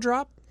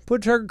 4-drop.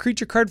 Put a target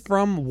creature card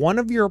from one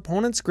of your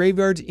opponent's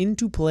graveyards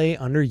into play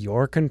under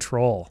your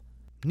control.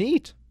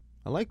 Neat.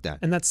 I like that.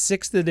 And that's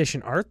 6th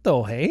edition art,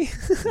 though, hey?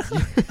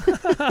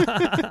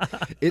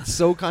 It's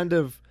so kind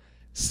of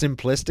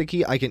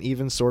simplistic-y, I can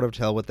even sort of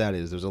tell what that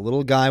is. There's a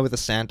little guy with a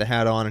Santa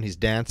hat on, and he's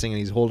dancing, and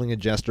he's holding a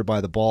jester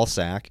by the ball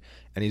sack,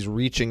 and he's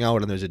reaching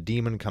out, and there's a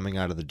demon coming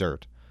out of the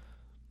dirt.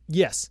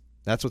 Yes.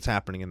 That's what's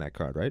happening in that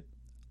card, right?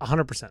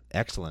 100%.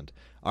 Excellent.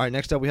 All right,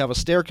 next up we have a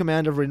Stare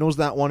Command. Everybody knows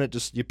that one. It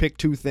just, you pick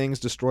 2 things,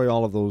 destroy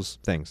all of those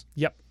things.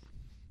 Yep.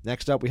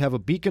 Next up we have a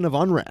Beacon of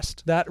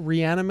Unrest. That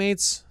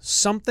reanimates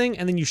something,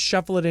 and then you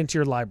shuffle it into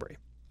your library.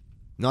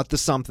 Not the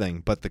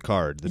something, but the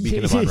card. The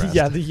Beacon of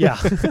Unrest.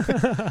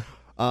 Yeah.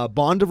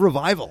 Bond of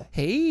Revival.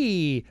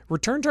 Hey,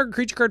 return target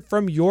creature card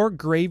from your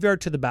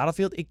graveyard to the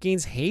battlefield. It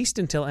gains haste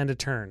until end of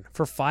turn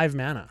for 5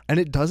 mana. And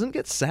it doesn't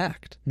get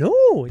sacked. No,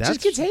 it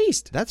just gets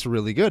haste. That's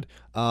really good.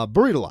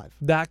 Buried Alive.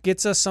 That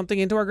gets us something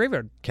into our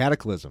graveyard.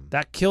 Cataclysm.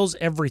 That kills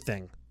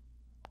everything.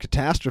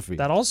 Catastrophe.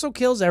 That also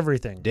kills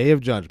everything. Day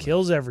of Judgment.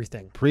 Kills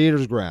everything.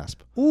 Praetor's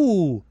Grasp.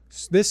 Ooh,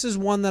 this is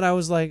one that I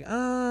was like,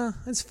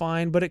 it's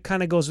fine, but it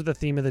kind of goes with the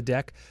theme of the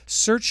deck.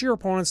 Search your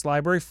opponent's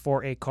library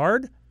for a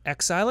card,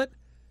 exile it.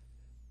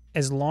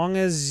 As long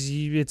as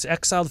it's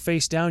exiled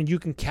face down, you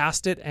can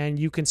cast it and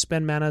you can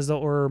spend mana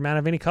or mana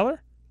of any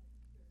color?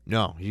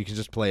 No, you can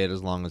just play it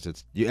as long as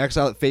it's... You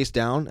exile it face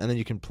down, and then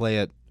you can play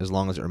it as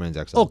long as it remains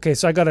exiled. Okay,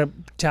 so I got to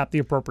tap the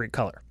appropriate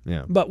color.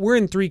 Yeah. But we're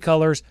in 3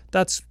 colors.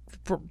 That's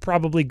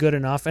probably good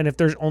enough. And if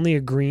there's only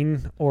a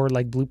green or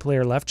like blue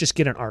player left, just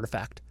get an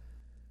artifact.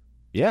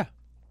 Yeah,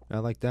 I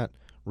like that.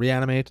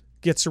 Reanimate.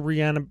 Gets a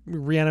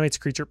reanimates a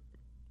creature.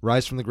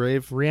 Rise from the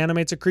Grave.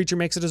 Reanimates a creature,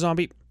 makes it a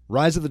zombie.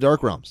 Rise of the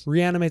Dark Realms.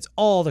 Reanimates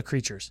all the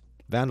creatures.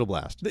 Vandal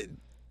Blast.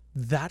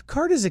 That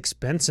card is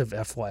expensive,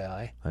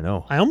 FYI. I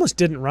know. I almost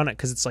didn't run it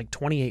because it's like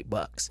 $28.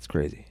 It's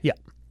crazy. Yeah.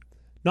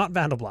 Not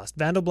Vandal Blast.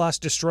 Vandal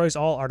Blast destroys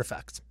all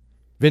artifacts.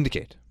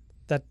 Vindicate.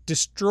 That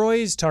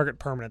destroys target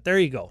permanent. There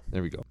you go.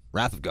 There we go.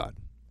 Wrath of God.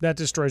 That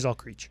destroys all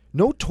creature.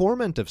 No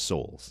Torment of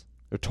Souls.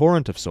 Or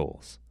Torrent of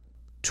Souls.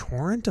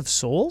 Torrent of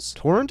Souls?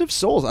 Torrent of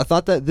Souls. I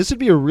thought that this would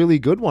be a really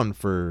good one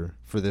for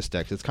this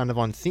deck. It's kind of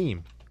on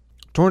theme.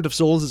 Torrent of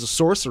Souls is a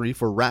sorcery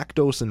for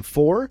Rakdos and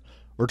 4.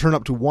 Return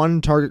up to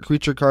 1 target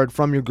creature card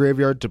from your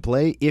graveyard to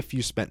play if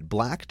you spent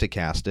black to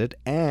cast it,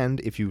 and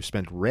if you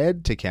spent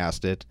red to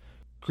cast it,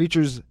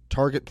 creatures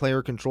target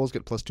player controls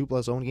get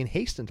 +2/+0 and gain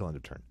haste until end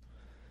of turn.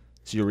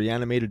 So you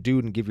reanimate a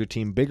dude and give your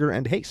team bigger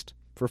and haste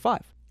for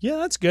 5. Yeah,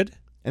 that's good.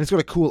 And it's got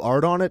a cool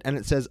art on it, and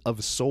it says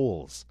of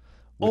souls.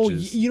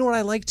 You know what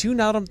I like too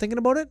now that I'm thinking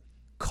about it?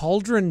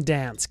 Cauldron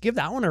Dance. Give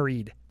that one a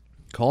read.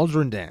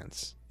 Cauldron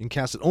Dance. You can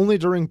cast it only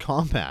during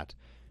combat.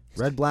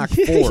 Red, black,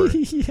 4.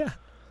 Yeah.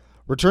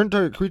 Return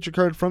target creature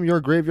card from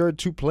your graveyard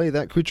to play.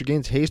 That creature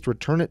gains haste.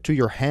 Return it to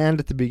your hand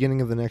at the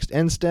beginning of the next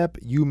end step.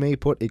 You may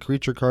put a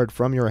creature card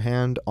from your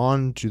hand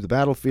onto the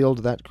battlefield.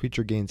 That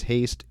creature gains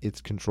haste.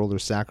 Its controller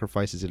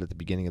sacrifices it at the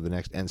beginning of the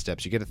next end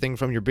step. So you get a thing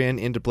from your bin,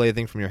 into play, a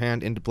thing from your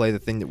hand, into play. The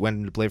thing that went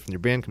into play from your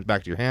bin comes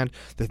back to your hand.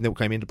 The thing that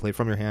came into play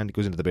from your hand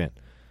goes into the bin.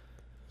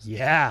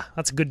 Yeah,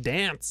 that's a good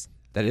dance.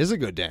 That is a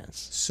good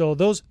dance. So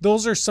those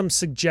are some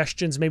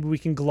suggestions. Maybe we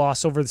can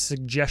gloss over the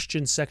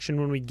suggestion section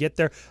when we get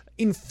there.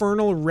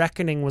 Infernal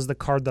Reckoning was the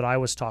card that I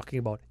was talking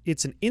about.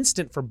 It's an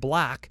instant for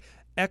black.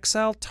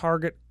 Exile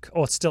target...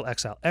 Oh, it's still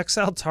exile.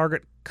 Exile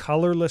target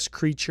colorless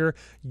creature.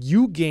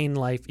 You gain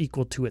life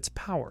equal to its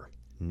power.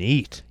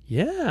 Neat.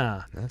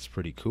 Yeah. That's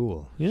pretty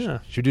cool. Yeah.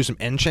 Should we do some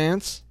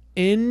enchants?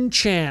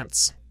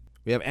 Enchants.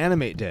 We have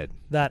Animate Dead.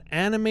 That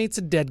animates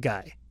a dead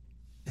guy.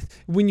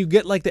 When you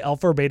get like the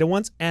alpha or beta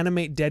ones,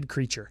 animate dead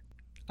creature.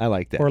 I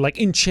like that. Or like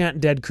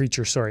enchant dead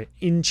creature, sorry.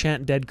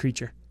 Enchant dead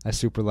creature. I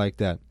super like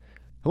that.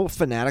 How about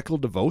Fanatical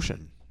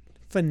Devotion?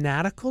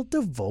 Fanatical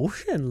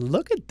Devotion.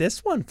 Look at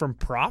this one from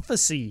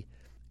Prophecy.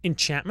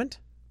 Enchantment.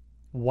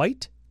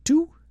 White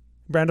 2.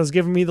 Brando's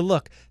giving me the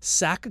look.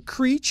 Sack a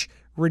creature.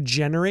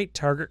 Regenerate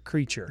target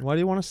creature. Why do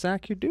you want to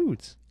sack your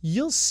dudes?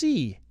 You'll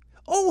see.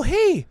 Oh,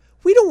 hey.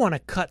 We don't want to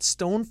cut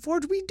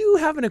Stoneforge. We do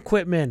have an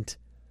equipment.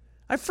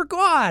 I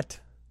forgot.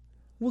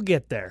 We'll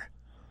get there.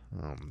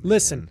 Oh,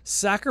 Listen,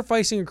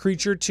 sacrificing a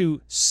creature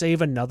to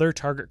save another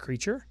target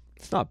creature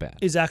it's not bad.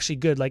 is actually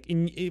good. Like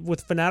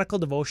with Fanatical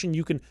Devotion,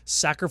 you can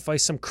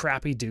sacrifice some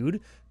crappy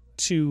dude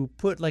to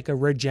put like a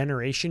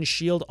regeneration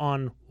shield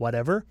on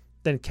whatever,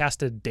 then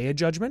cast a Day of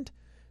Judgment,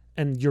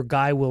 and your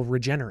guy will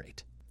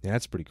regenerate. Yeah,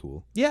 that's pretty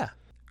cool. Yeah.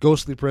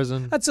 Ghostly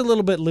Prison. That's a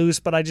little bit loose,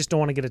 but I just don't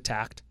want to get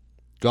attacked.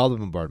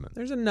 Goblin Bombardment.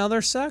 There's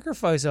another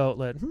sacrifice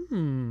outlet.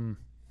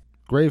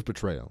 Grave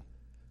Betrayal.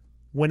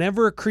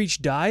 Whenever a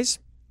creature dies,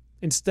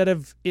 instead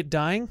of it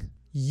dying,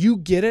 you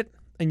get it,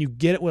 and you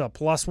get it with a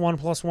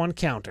 +1/+1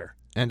 counter.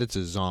 And it's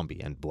a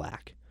zombie and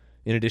black,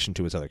 in addition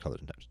to its other colors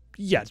and types.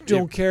 Yeah,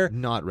 don't care.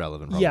 Not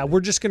relevant. Probably. Yeah,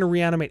 we're just going to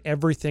reanimate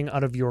everything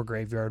out of your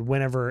graveyard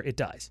whenever it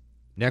dies.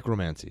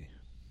 Necromancy.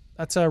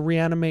 That's a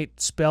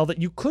reanimate spell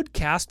that you could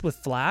cast with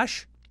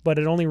Flash, but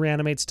it only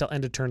reanimates till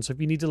end of turn. So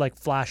if you need to like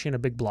flash in a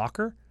big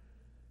blocker,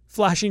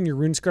 flash in your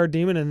Runescar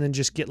Demon and then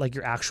just get like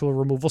your actual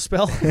removal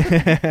spell.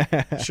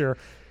 Sure.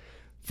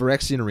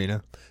 Phyrexian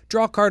Arena.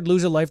 Draw a card,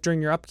 lose a life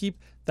during your upkeep.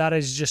 that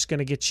is just going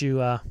to get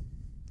you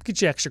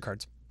extra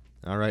cards.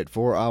 All right,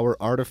 for our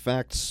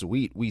artifact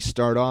suite, we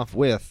start off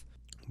with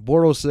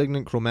Boros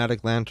Signet,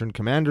 Chromatic Lantern,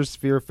 Commander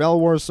Sphere,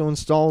 Felwar Stone,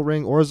 Stall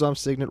Ring, Orzhov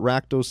Signet,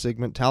 Rakdos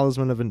Signet,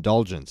 Talisman of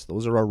Indulgence.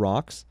 Those are our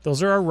rocks.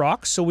 Those are our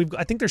rocks. So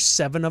I think there's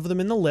 7 of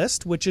them in the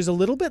list, which is a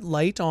little bit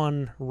light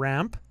on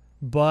ramp,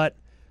 but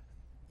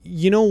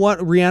you know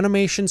what?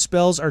 Reanimation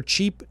spells are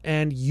cheap,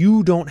 and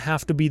you don't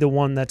have to be the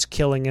one that's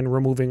killing and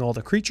removing all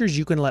the creatures.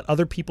 You can let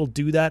other people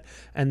do that,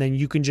 and then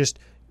you can just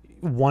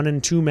 1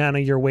 and 2 mana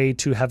your way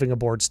to having a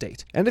board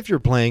state. And if you're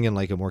playing in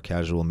like a more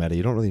casual meta,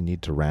 you don't really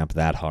need to ramp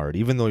that hard,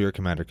 even though your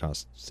commander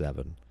costs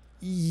 7.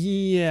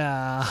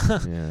 Yeah.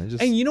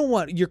 And you know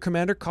what? Your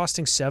commander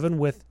costing 7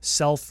 with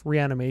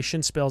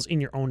self-reanimation spells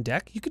in your own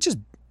deck, you could just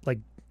like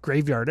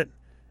graveyard it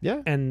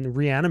and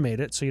reanimate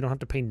it so you don't have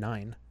to pay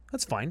 9.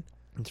 That's fine.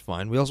 It's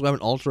fine. We also have an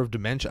Altar of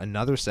Dementia,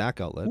 another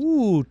sack outlet.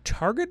 Ooh,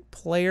 target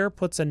player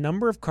puts a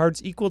number of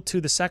cards equal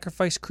to the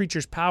sacrificed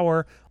creature's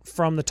power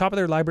from the top of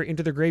their library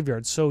into their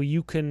graveyard, so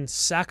you can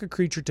sack a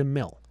creature to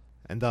mill.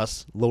 And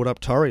thus, load up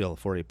Tariel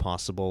for a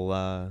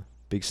possible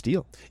big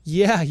steal.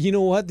 Yeah, you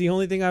know what? The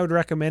only thing I would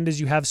recommend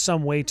is you have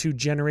some way to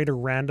generate a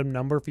random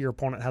number if your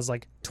opponent has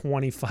like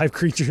 25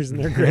 creatures in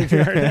their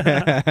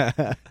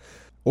graveyard.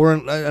 Or, I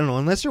don't know,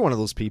 unless you're one of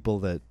those people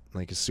that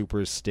like is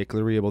super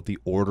sticklery about the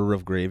order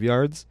of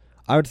graveyards,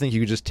 I would think you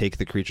could just take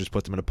the creatures,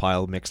 put them in a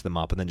pile, mix them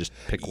up, and then just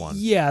pick one.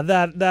 Yeah,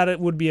 that it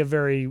would be a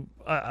very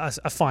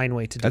a fine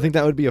way to do it. I think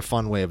that would be a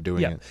fun way of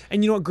doing it.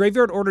 And you know what?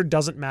 Graveyard order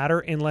doesn't matter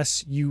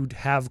unless you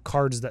have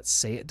cards that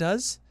say it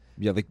does.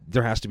 Yeah, like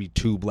there has to be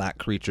 2 black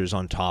creatures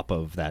on top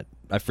of that.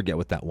 I forget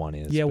what that one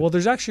is. Yeah, well,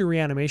 there's actually a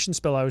reanimation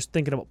spell I was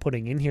thinking about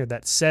putting in here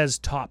that says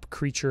top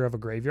creature of a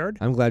graveyard.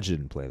 I'm glad you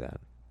didn't play that.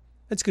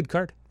 That's a good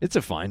card. It's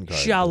a fine card.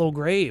 Shallow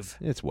Grave.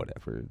 It's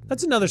whatever.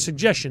 That's another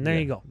suggestion. There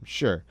you go.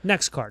 Sure.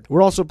 Next card.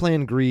 We're also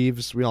playing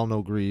Greaves. We all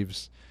know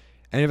Greaves.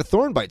 And you have a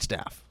Thornbite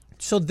Staff.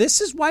 So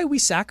this is why we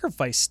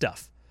sacrifice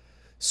stuff.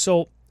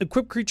 So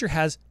equipped creature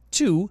has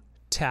 2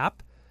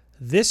 tap.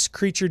 This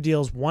creature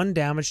deals 1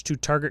 damage to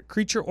target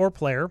creature or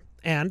player.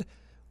 And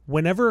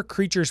whenever a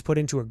creature is put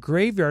into a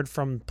graveyard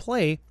from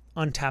play,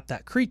 untap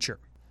that creature.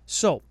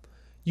 So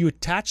you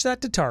attach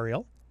that to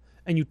Tariel,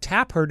 and you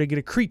tap her to get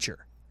a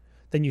creature.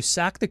 Then you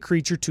sack the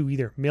creature to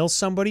either mill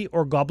somebody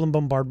or Goblin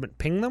Bombardment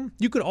ping them.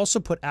 You could also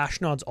put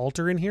Ashnod's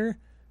Altar in here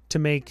to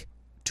make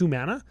 2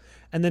 mana.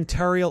 And then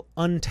Tariel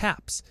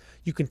untaps.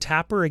 You can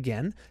tap her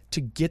again to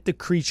get the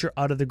creature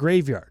out of the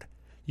graveyard.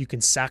 You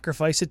can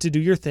sacrifice it to do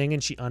your thing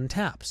and she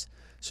untaps.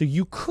 So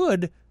you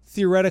could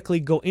theoretically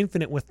go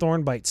infinite with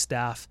Thornbite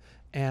Staff.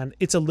 And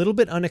it's a little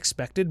bit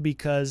unexpected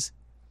because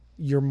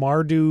your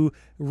Mardu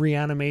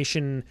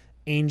Reanimation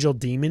Angel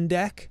Demon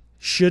deck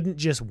shouldn't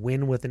just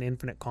win with an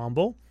infinite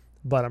combo.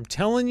 But I'm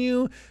telling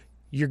you,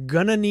 you're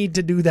going to need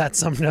to do that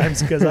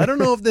sometimes because I don't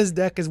know if this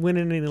deck is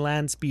winning any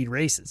land speed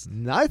races.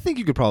 I think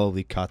you could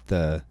probably cut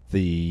the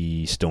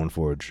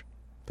Stoneforge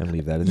and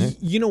leave that in there.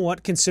 You know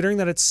what? Considering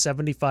that it's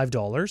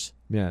 $75,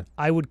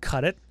 I would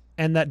cut it.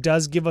 And that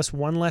does give us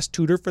 1 less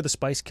tutor for the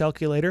spice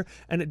calculator.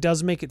 And it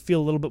does make it feel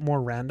a little bit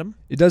more random.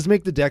 It does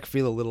make the deck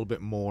feel a little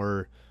bit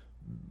more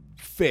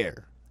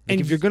fair. Like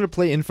if you're going to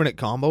play infinite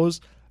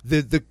combos,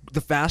 the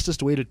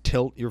fastest way to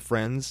tilt your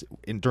friends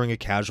during a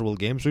casual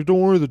game, so don't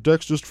worry, the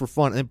deck's just for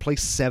fun, and play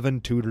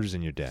 7 tutors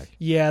in your deck.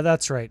 Yeah,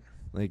 that's right.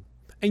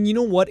 And you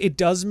know what? It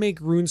does make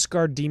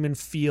Runescarred Demon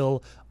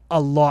feel a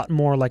lot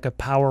more like a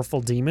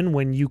powerful demon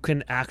when you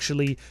can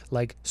actually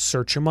like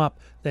search him up,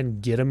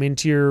 then get him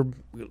into your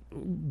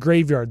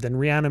graveyard, then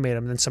reanimate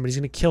him, then somebody's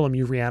going to kill him,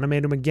 you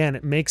reanimate him again.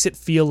 It makes it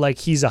feel like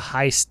he's a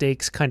high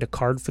stakes kind of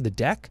card for the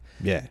deck.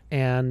 Yeah.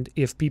 And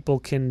if people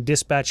can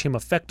dispatch him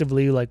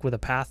effectively, like with a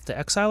Path to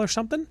Exile or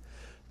something,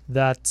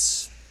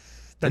 that's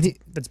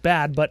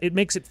bad, but it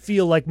makes it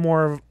feel like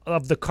more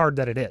of the card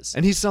that it is.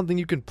 And he's something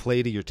you can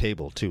play to your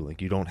table, too.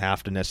 Like, you don't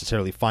have to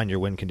necessarily find your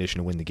win condition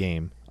to win the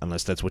game,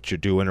 unless that's what you're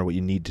doing or what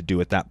you need to do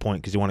at that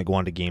point, because you want to go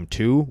on to game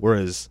 2,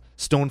 whereas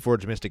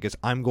Stoneforge Mystic is,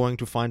 I'm going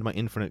to find my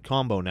infinite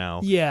combo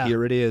now. Yeah.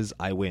 Here it is,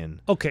 I win.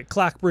 Okay,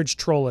 Clackbridge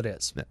Troll it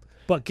is. Yeah.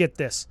 But get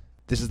this.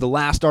 This is the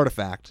last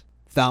artifact,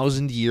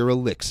 1,000-Year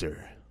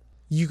Elixir.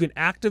 You can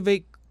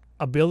activate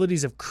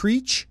abilities of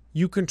Creech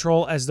you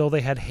control as though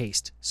they had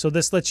haste. So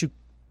this lets you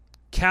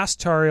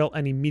cast Tariel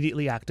and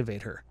immediately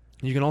activate her.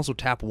 You can also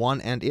tap 1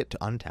 and it to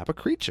untap a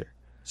creature.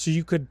 So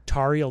you could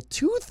Tariel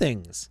 2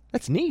 things.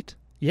 That's neat.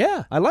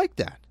 Yeah. I like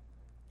that.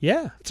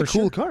 Yeah. It's a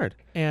cool card.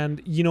 And,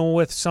 you know,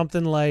 with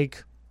something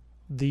like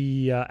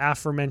the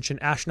aforementioned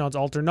Ashnod's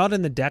Altar, not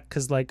in the deck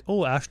because, like,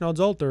 Ashnod's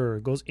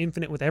Altar goes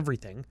infinite with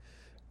everything.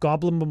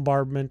 Goblin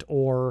Bombardment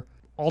or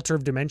Altar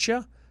of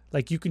Dementia,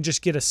 like, you can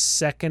just get a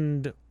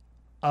second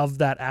of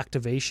that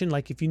activation.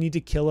 Like if you need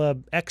to kill a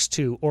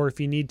X2 or if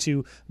you need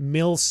to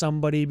mill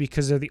somebody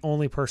because they're the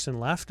only person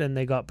left and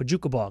they got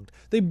Bajuka Bogged.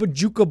 They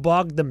Bajuka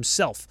Bogged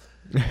themselves.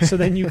 So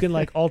then you can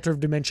like Altar of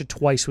Dementia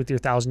twice with your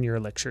 1,000-Year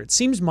Elixir. It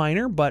seems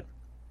minor, but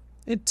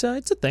It's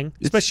a thing,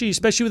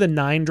 especially with a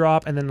 9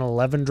 drop and then an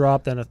 11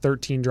 drop, then a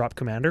 13 drop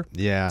commander.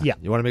 Yeah. Yeah.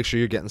 You want to make sure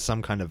you're getting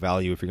some kind of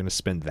value if you're going to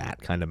spend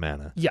that kind of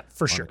mana. Yeah,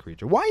 for on sure. a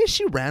creature. Why is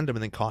she random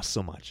and then costs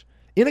so much?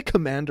 In a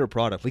commander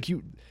product, like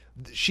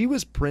she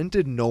was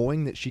printed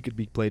knowing that she could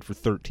be played for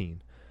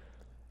 13.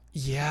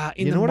 Yeah,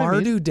 in You the know what I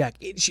mean? Mardu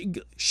deck.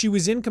 She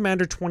was in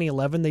Commander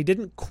 2011. They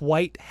didn't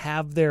quite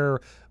have their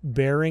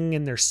bearing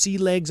and their sea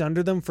legs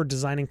under them for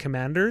designing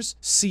commanders.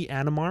 See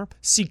Animar,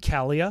 see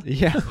Kalia.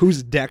 Yeah,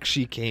 whose deck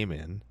she came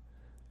in.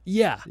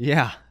 Yeah,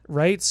 Yeah,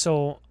 right?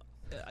 So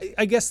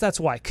I guess that's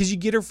why. Because you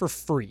get her for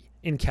free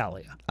in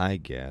Kalia, I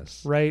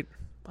guess. right?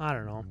 I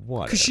don't know.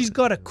 Whatever. Because she's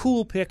got a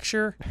cool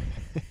picture.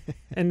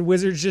 And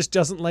Wizards just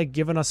doesn't like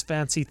giving us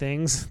fancy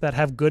things that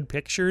have good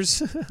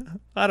pictures.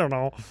 I don't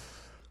know.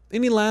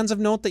 Any lands of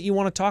note that you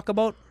want to talk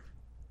about?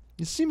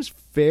 It seems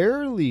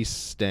fairly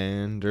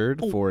standard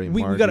for a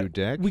Mardu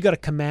deck. We got a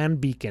command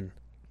beacon.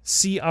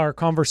 See our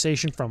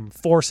conversation from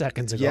 4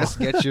 seconds ago. Yes,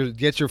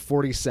 get your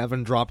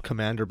 47 drop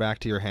commander back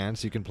to your hand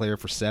so you can play her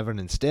for 7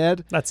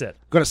 instead. That's it.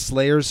 Got a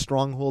Slayer's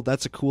Stronghold.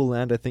 That's a cool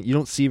land. I think you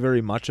don't see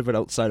very much of it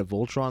outside of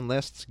Voltron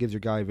lists. Gives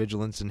your guy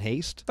vigilance and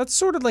haste. That's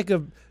sort of like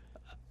a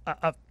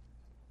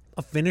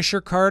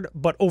finisher card,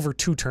 but over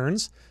 2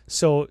 turns.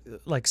 So,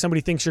 like,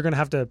 somebody thinks you're going to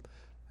have to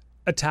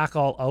attack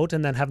all out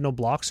and then have no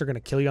blocks, are going to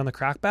kill you on the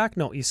crackback.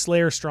 No, you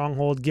Slayer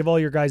Stronghold, give all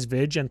your guys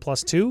Vig and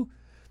 +2.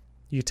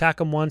 You attack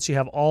them once, you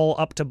have all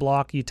up to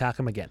block, you attack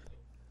them again.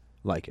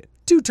 Like it.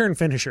 2-turn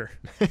finisher.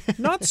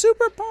 Not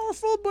super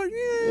powerful, but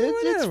yeah,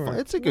 whatever.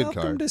 It's a good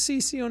Welcome card. to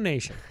CCO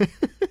Nation.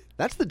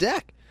 That's the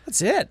deck.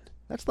 That's it.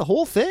 That's the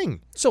whole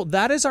thing. So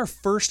that is our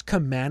first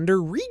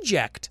commander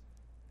reject.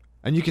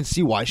 And you can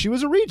see why she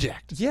was a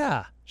reject.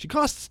 Yeah. She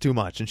costs too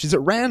much, and she's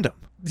at random.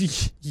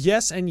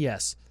 Yes and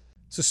yes.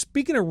 So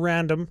speaking of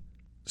random,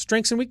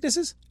 strengths and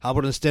weaknesses? How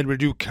about instead we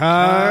do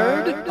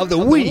card of the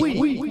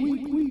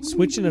week?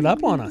 Switching it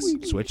up on us.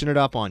 Switching it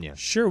up on you.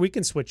 Sure, we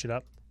can switch it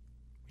up.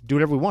 Do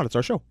whatever we want. It's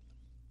our show.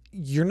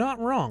 You're not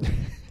wrong.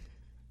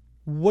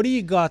 What do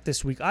you got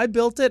this week? I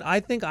built it.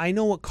 I think I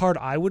know what card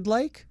I would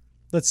like.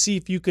 Let's see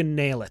if you can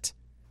nail it.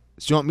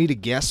 So you want me to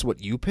guess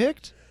what you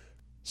picked?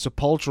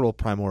 Sepulchral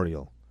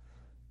Primordial.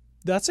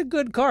 That's a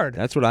good card.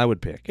 That's what I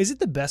would pick. Is it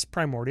the best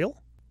Primordial?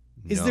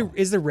 No.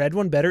 Is the red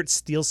one better? It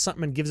steals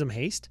something and gives him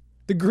haste?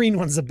 The green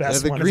one's the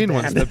best one. The green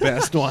it's one's banned. the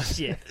best one.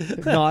 Yeah.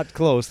 Not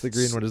close. The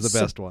green one is the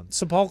best one.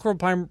 Sepulchral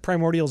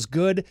Primordial's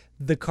good.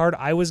 The card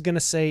I was going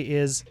to say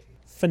is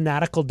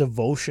Fanatical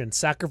Devotion.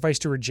 Sacrifice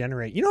to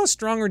regenerate. You know how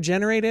strong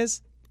regenerate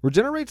is?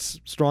 Regenerate's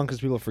strong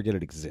because people forget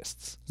it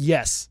exists.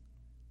 Yes.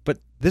 But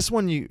this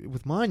one,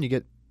 with mine, you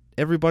get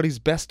everybody's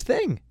best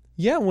thing.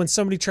 Yeah, when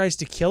somebody tries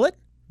to kill it,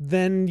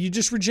 then you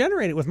just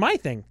regenerate it with my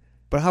thing.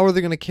 But how are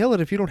they going to kill it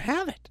if you don't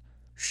have it?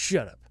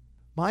 Shut up.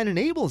 Mine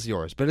enables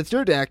yours, but it's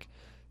your deck,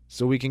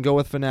 so we can go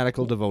with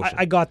Fanatical Devotion.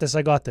 I got this.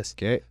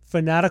 Okay.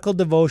 Fanatical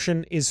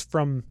Devotion is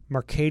from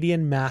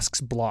Mercadian Masks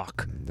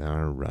block.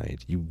 All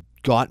right. You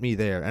got me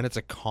there. And it's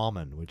a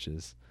common, which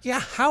is... Yeah,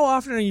 how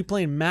often are you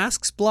playing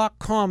Masks block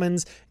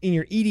commons in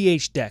your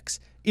EDH decks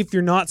if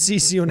you're not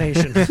CCO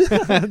Nation?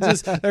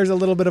 There's a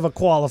little bit of a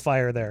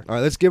qualifier there. All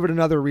right, let's give it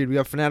another read. We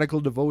have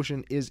Fanatical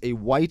Devotion is a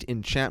white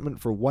enchantment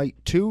for white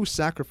 2.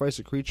 Sacrifice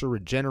a creature,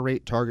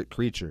 regenerate target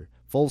creature.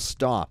 Full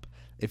stop.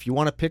 If you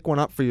want to pick one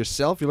up for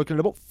yourself, you're looking at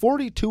about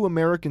 42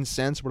 American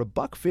cents, about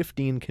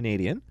 $1.15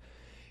 Canadian.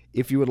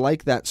 If you would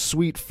like that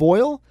sweet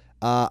foil,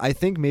 I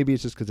think maybe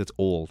it's just because it's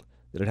old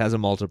that it has a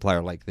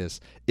multiplier like this.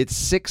 It's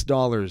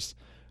 $6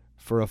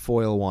 for a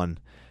foil one.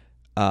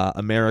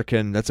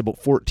 American, that's about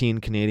 14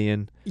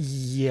 Canadian.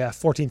 Yeah,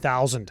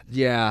 14,000.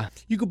 Yeah.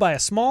 You could buy a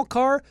small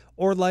car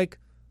or like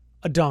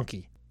a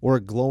donkey. Or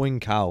a glowing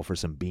cow for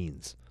some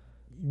beans.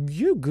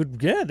 You good?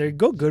 Yeah, there you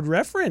go. Good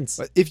reference.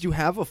 But if you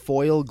have a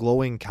foil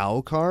glowing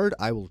cow card,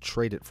 I will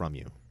trade it from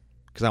you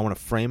because I want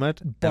to frame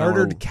it.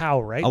 Bartered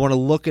cow, right? I want to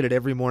look at it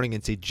every morning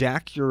and say,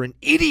 Jack, you're an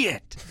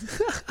idiot.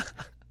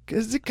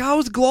 Because the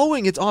cow's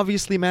glowing. It's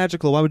obviously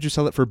magical. Why would you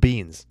sell it for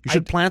beans? You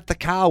should plant the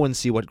cow and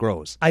see what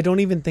grows. I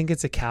don't even think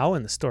it's a cow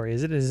in the story,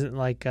 is it? Is it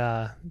like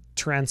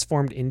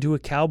transformed into a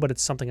cow, but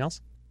it's something else?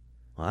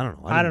 I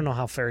don't know. I don't know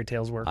how fairy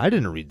tales work. I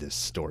didn't read this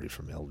story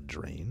from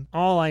Eldraine.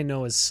 All I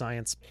know is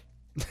science.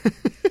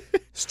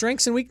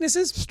 Strengths and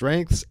weaknesses?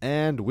 Strengths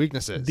and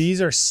weaknesses.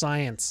 These are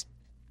science.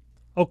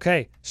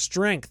 Okay,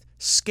 strength.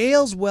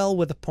 Scales well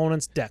with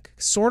opponent's deck.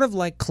 Sort of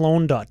like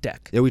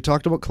Clone.deck. Yeah, we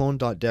talked about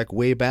Clone.deck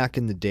way back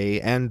in the day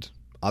and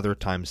other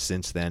times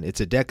since then. It's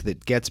a deck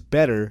that gets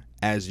better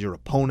as your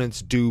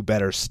opponents do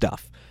better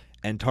stuff.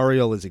 And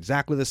Tariel is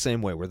exactly the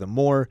same way, where the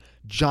more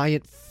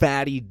giant,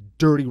 fatty,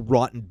 dirty,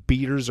 rotten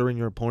beaters are in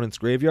your opponent's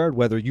graveyard,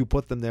 whether you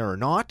put them there or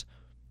not,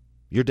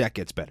 your deck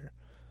gets better.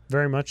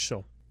 Very much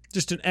so.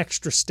 Just an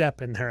extra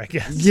step in there, I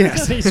guess.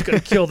 Yes. He's going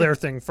to kill their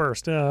thing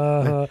first.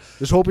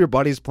 Just hope your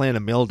buddy's playing a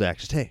mill deck.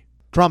 Just, hey,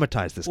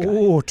 traumatize this guy.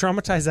 Oh,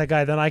 traumatize that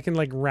guy. Then I can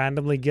like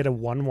randomly get a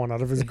 1/1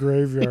 out of his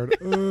graveyard.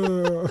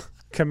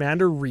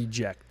 Commander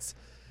rejects.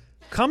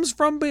 Comes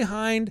from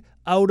behind,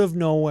 out of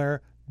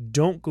nowhere.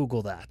 Don't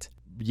Google that.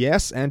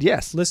 Yes and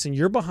yes. Listen,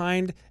 you're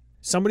behind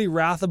Somebody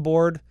Wrath a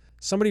board.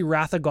 Somebody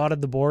Wrath a God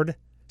of the board.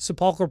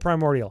 Sepulchral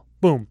Primordial.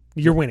 Boom.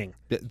 You're winning.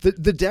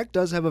 The deck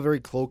does have a very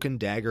cloak and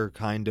dagger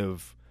kind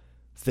of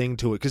thing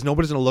to it, because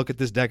nobody's going to look at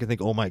this deck and think,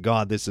 oh my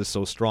god, this is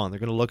so strong. They're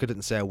going to look at it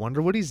and say, I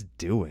wonder what he's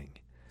doing.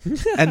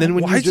 And then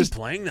when Why you is just he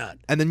playing that?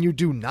 and then you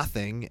do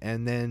nothing,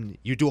 and then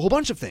you do a whole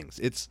bunch of things.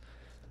 It's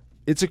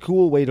a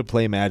cool way to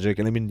play Magic,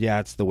 and I mean, yeah,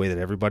 it's the way that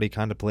everybody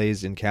kind of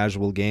plays in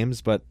casual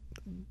games, but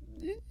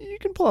you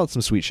can pull out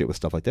some sweet shit with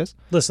stuff like this.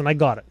 Listen, I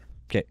got it.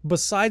 'Kay.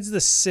 Besides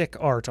the sick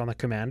art on a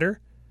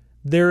commander,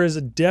 there is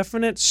a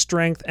definite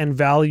strength and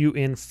value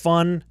in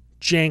fun,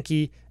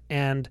 janky,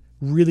 and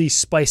really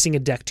spicing a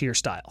deck to your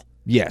style.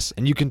 Yes,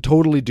 and you can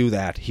totally do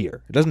that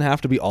here. It doesn't have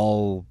to be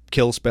all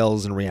kill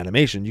spells and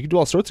reanimation. You can do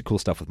all sorts of cool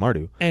stuff with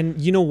Mardu.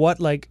 And you know what?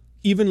 Like,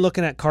 even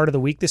looking at Card of the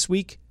Week this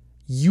week,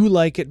 you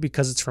like it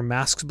because it's from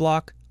Masks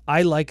Block.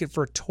 I like it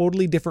for a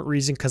totally different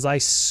reason because I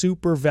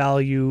super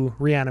value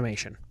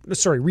regeneration.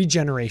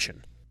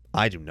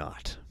 I do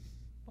not.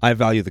 I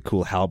value the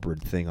cool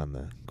halberd thing on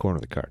the corner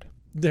of the card.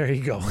 There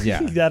you go.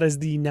 Yeah. That is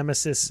the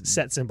Nemesis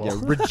set symbol. Yeah,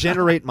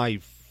 regenerate my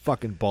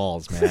fucking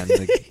balls, man.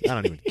 Like, I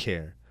don't even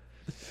care.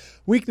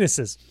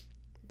 Weaknesses.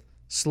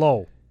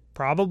 Slow.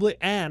 Probably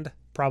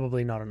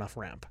not enough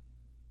ramp.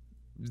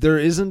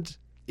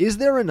 Is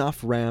there enough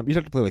ramp? You'd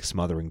have to play like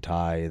Smothering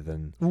Tithe,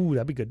 and Ooh,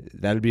 that'd be good.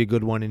 that'd be a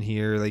good one in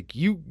here. Like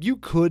you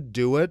could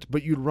do it,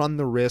 but you'd run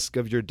the risk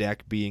of your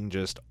deck being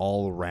just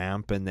all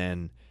ramp and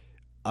then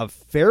a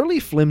fairly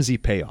flimsy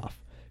payoff.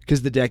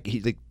 Because the deck,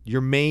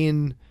 your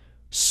main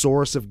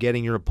source of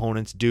getting your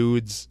opponent's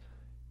dudes,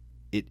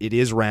 it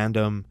is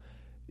random.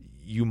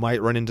 You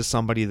might run into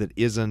somebody that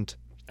isn't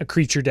A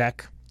creature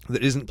deck.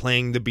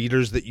 playing the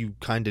beaters that you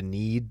kind of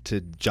need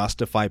to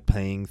justify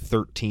paying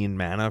 13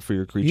 mana for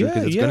your creature,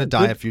 because it's going to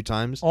die a few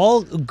times.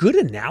 All good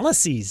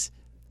analyses.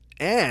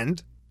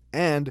 And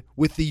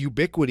with the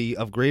ubiquity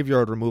of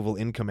graveyard removal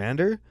in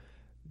Commander,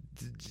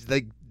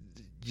 like,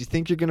 you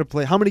think you're going to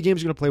play... How many games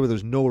are you going to play where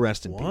there's no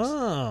Rest in Peace?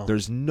 Wow.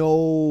 There's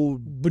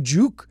no...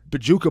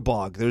 Bajuk.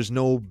 Bog. There's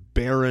no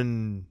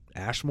Baron...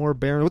 Ashmore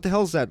Baron? What the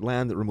hell is that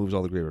land that removes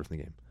all the graveyard from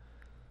the game?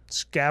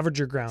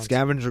 Scavenger Grounds.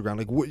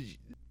 Like,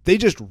 they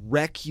just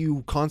wreck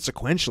you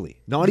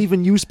consequentially. Not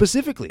even you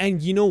specifically.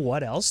 And you know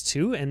what else,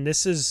 too? And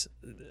this is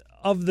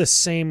of the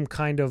same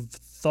kind of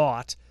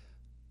thought.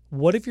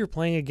 What if you're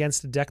playing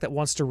against a deck that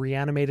wants to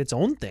reanimate its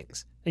own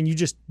things and you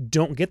just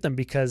don't get them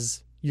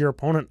because your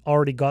opponent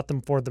already got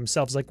them for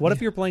themselves? Like, what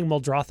if you're playing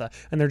Muldrotha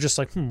and they're just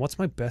like, what's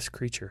my best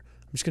creature?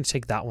 I'm just going to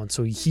take that one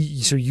so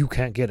you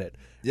can't get it.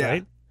 Yeah.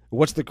 Right?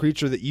 What's the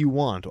creature that you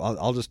want?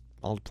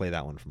 I'll play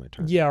that one for my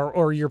turn. Yeah,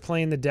 or you're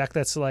playing the deck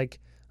that's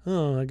like,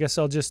 oh, I guess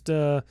I'll just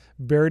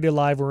Buried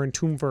Alive or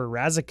Entomb for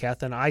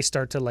Razaketh, and I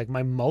start to, like,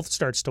 my mouth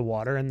starts to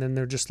water, and then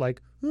they're just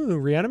like,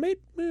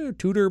 reanimate?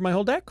 Tutor my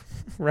whole deck?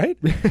 Right?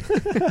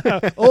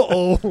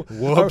 Uh-oh.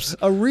 Whoops.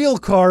 A real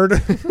card.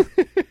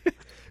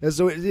 And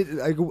so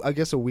I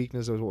guess a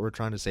weakness is what we're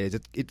trying to say is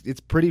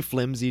it's pretty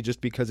flimsy just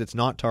because it's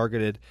not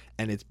targeted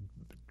and it's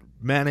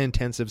mana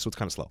intensive, so it's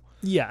kind of slow.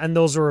 Yeah, and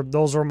those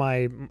are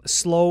my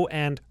slow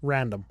and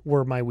random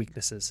were my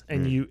weaknesses,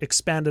 and you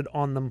expanded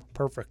on them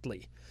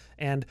perfectly.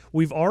 And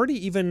we've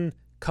already even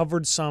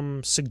covered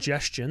some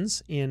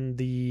suggestions in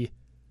the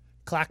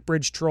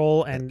Clackbridge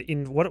Troll and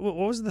in what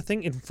was the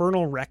thing?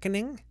 Infernal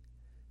Reckoning.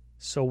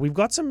 So we've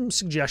got some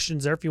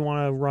suggestions there if you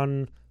want to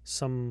run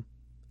some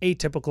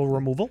atypical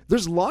removal.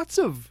 There's lots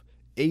of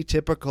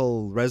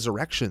atypical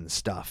resurrection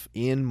stuff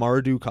in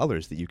Mardu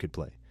colors that you could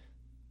play.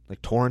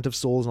 Like Torrent of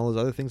Souls and all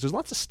those other things. There's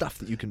lots of stuff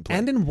that you can play.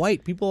 And in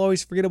white, people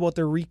always forget about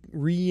their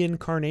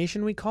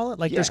reincarnation, we call it.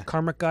 Like there's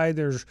Karmic Guide,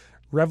 there's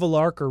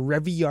Revelark or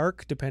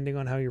Reviark, depending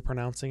on how you're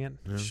pronouncing it.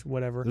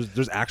 Whatever.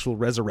 There's actual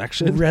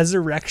resurrection.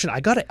 Resurrection. I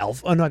got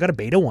I got a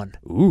beta one.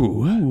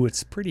 Ooh,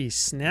 it's pretty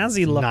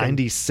snazzy looking.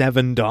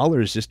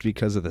 $97 just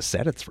because of the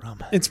set it's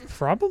from. It's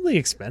probably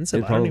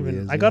expensive.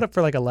 I got it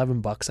for like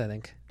 $11, I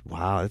think.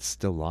 Wow, that's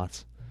still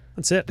lots.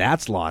 That's it.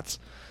 That's lots.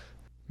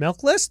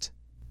 Milk list?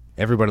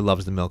 Everybody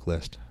loves the milk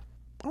list.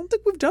 I don't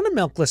think we've done a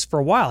milk list for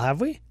a while, have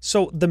we?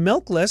 So the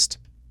milk list,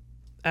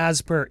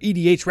 as per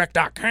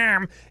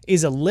edhrec.com,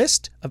 is a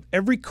list of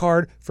every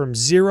card from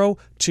 0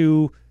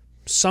 to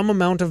some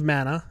amount of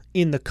mana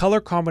in the color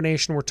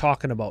combination we're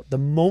talking about. The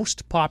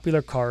most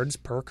popular cards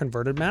per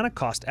converted mana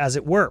cost, as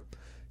it were.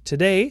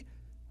 Today,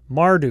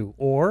 Mardu,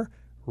 or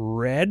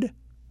red,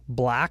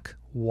 black,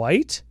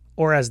 white,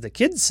 or as the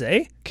kids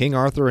say, King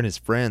Arthur and his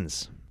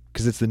friends,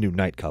 because it's the new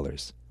night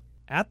colors.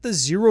 At the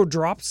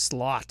 0-drop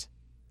slot.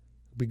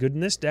 Be good in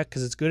this deck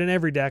because it's good in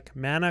every deck.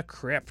 Mana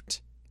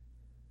Crypt.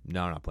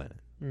 No, I'm not playing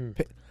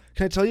it.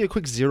 Can I tell you a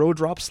quick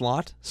 0-drop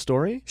slot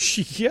story?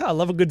 Yeah, I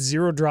love a good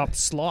 0-drop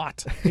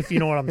slot, if you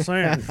know what I'm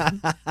saying.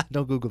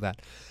 Don't Google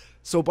that.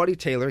 So Buddy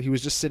Taylor, he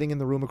was just sitting in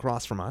the room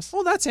across from us.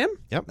 Oh, that's him?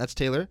 Yep, that's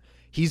Taylor.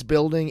 He's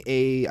building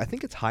I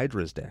think it's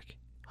Hydra's deck.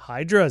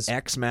 Hydra's.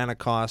 X mana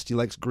cost. He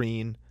likes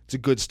green. It's a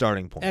good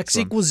starting point. X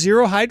equals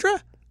 0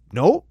 Hydra?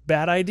 No.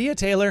 Bad idea,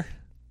 Taylor.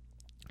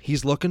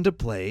 He's looking to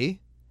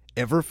play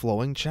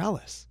Everflowing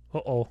Chalice.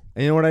 Uh-oh.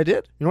 And you know what I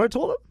did? You know what I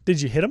told him?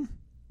 Did you hit him?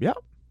 Yeah.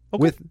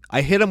 Okay.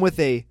 I hit him with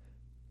a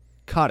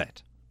cut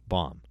it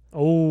bomb.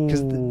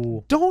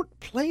 Oh. Don't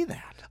play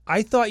that.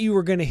 I thought you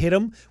were going to hit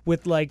him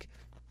with like...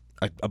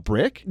 A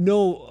brick?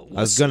 No.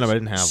 I was gonna, but I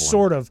didn't have one.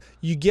 Sort of.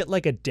 You get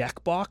like a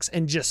deck box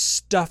and just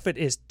stuff it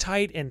as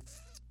tight and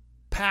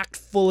packed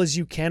full as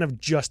you can of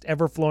just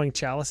ever-flowing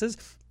chalices.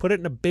 Put it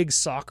in a big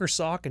soccer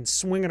sock and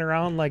swing it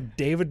around like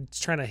David's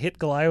trying to hit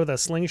Goliath with a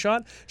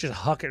slingshot. Just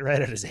huck it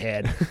right at his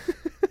head.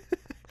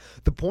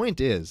 The point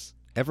is,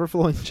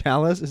 ever-flowing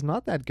chalice is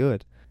not that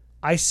good.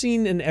 I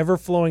seen an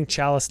ever-flowing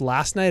chalice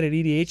last night at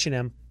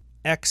EDH&M.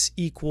 X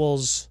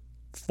equals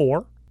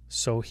 4.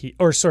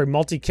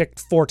 Multi-kicked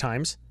 4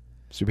 times.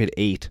 So you paid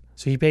 8.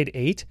 So he paid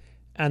 8.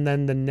 And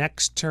then the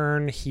next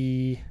turn,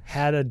 he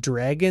had a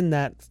dragon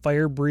that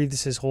fire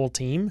breathes his whole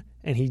team,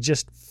 and he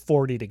just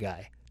 40'd a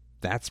guy.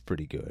 That's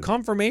pretty good.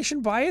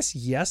 Confirmation bias?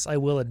 Yes, I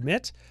will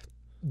admit.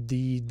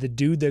 The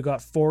dude that got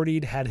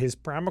 40'd had his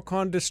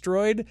Pramicon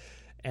destroyed,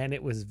 and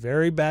it was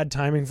very bad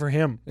timing for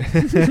him.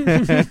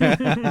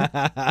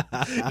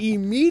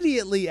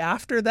 Immediately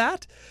after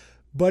that,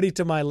 buddy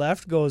to my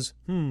left goes,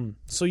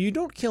 so you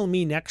don't kill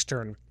me next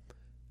turn.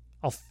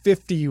 I'll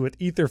 50 you with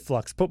Ether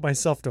Flux, put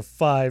myself to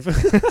 5.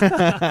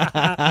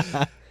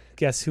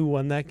 Guess who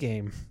won that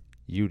game?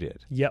 You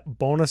did. Yep,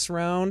 bonus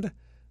round,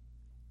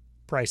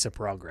 price of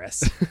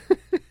progress.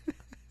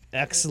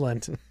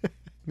 Excellent.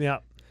 Yeah.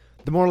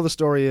 The moral of the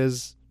story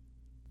is,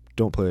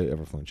 don't play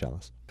Everflowing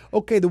Chalice.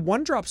 Okay, the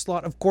 1-drop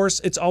slot, of course,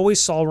 it's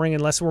always Sol Ring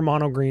unless we're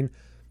mono green.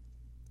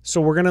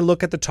 So we're going to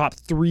look at the top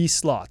 3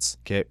 slots.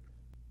 Okay.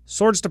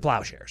 Swords to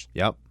Plowshares.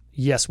 Yep.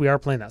 Yes, we are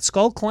playing that.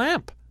 Skull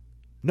Clamp.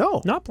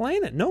 No. Not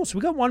playing it. No, so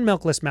we got 1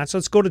 milk list match. So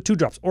let's go to 2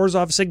 drops.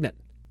 Orzhov Signet.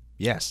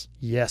 Yes.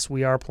 Yes,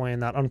 we are playing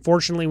that.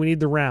 Unfortunately, we need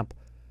the ramp.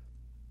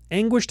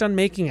 Anguished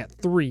Unmaking at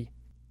 3.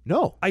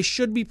 No. I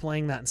should be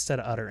playing that instead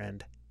of Utter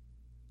End.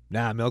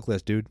 Nah, milk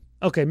list, dude.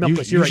 Okay, milk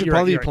list. You should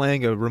probably be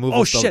playing a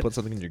removal spell shit. to put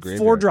something in your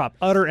graveyard. 4 drop.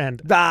 Utter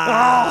End.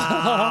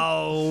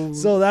 Oh.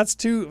 So that's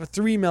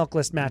 3 milk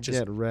list matches.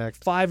 Get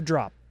wrecked. 5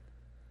 drop.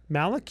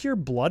 Malakir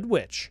Blood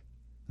Witch.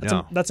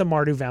 No. That's a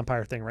Mardu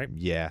vampire thing, right?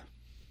 Yeah.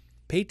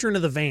 Patron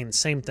of the Veins,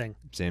 same thing.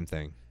 Same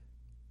thing.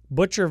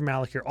 Butcher of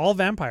Malakir, all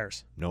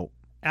vampires. Nope.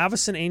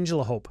 Avacyn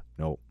Angel of Hope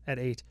Nope. at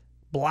 8.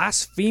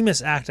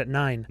 Blasphemous Act at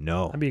 9.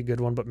 No. That'd be a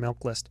good one, but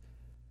milk list.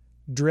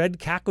 Dread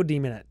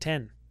Cacodemon at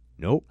 10.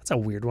 Nope. That's a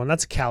weird one.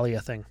 That's a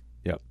Kalia thing.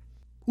 Yep.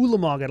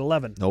 Ulamog at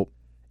 11. Nope.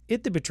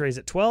 It That Betrays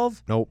at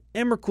 12. Nope.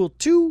 Emrakul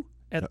 2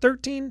 at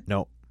 13.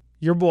 Nope.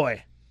 Your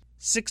boy.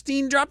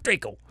 16 drop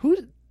Draco.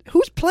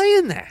 Who's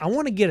playing that? I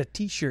want to get a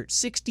t-shirt.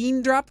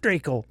 16 drop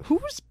Draco.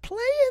 Who's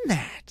playing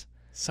that?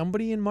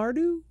 Somebody in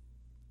Mardu?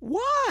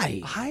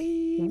 Why?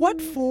 I...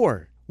 What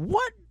for?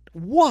 What?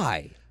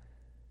 Why?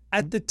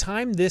 At the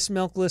time this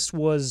milk list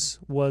was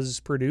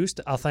produced,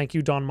 I'll thank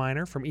you, Don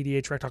Miner from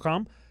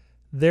EDHREC.com.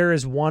 There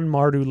is one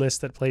Mardu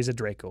list that plays a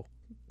Draco.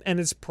 And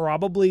it's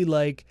probably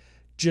like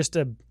just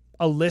a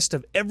list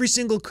of every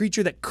single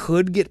creature that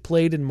could get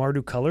played in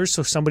Mardu colors.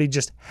 So somebody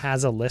just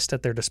has a list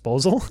at their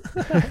disposal.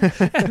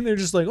 And they're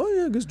just like, oh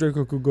yeah, I guess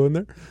Draco could go in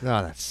there.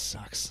 Oh, that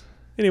sucks.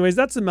 Anyways,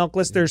 that's the milk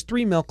list. There's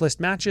 3 milk list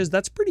matches.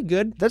 That's pretty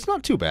good. That's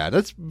not too bad.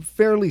 That's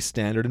fairly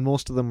standard, and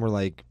most of them were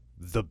like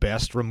the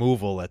best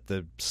removal at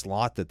the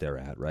slot that they're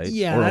at, right?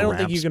 Yeah, Or and a I don't ramp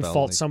think you can spell,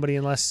 fault like- somebody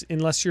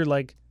unless you're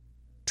like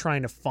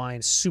trying to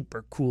find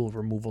super cool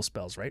removal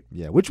spells, right?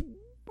 Yeah, which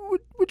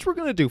we're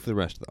gonna do for the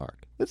rest of the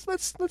arc. Let's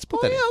put Oh,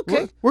 that. yeah,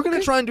 in. okay. We're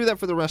gonna try and do that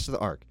for the rest of the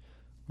arc.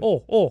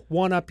 Oh,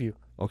 one up you.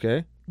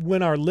 Okay.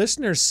 When our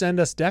listeners send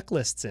us deck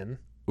lists in,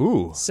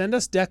 Ooh. send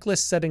us deck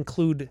lists that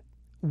include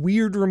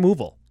weird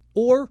removal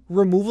or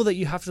removal that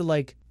you have to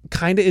like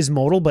kind of is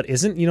modal but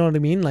isn't, you know what I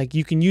mean? Like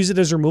you can use it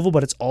as removal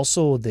but it's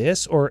also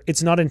this, or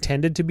it's not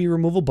intended to be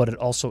removal but it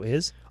also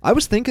is. I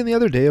was thinking the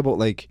other day about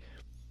like,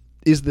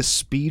 is the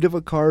speed of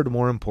a card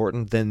more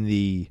important than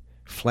the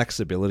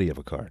flexibility of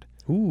a card?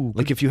 Ooh.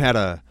 Like if you had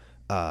a,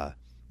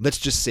 let's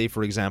just say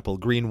for example,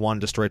 green 1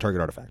 destroy target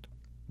artifact,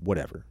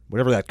 whatever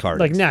that card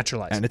Like is,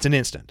 naturalized. and it's an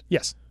instant.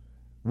 Yes.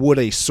 Would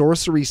a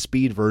sorcery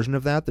speed version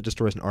of that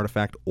destroys an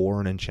artifact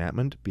or an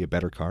enchantment be a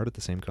better card at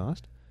the same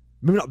cost?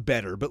 Maybe not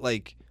better, but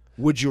like,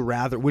 which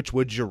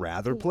would you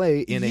rather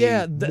play in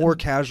a more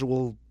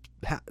casual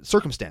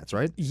circumstance,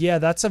 right? Yeah,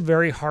 that's a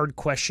very hard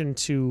question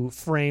to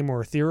frame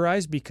or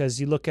theorize because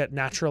you look at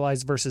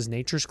naturalized versus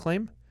nature's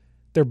claim.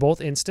 They're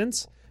both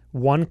instants.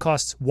 One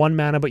costs 1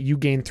 mana, but you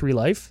gain 3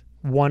 life.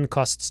 One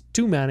costs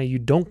 2 mana, you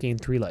don't gain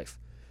 3 life.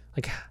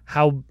 Like,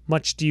 how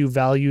much do you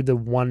value the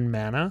 1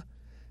 mana?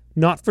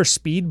 Not for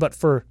speed, but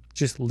for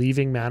just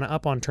leaving mana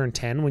up on turn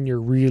 10 when you're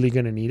really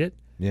going to need it.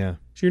 Yeah.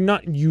 So you're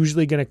not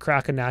usually going to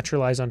crack a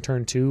naturalize on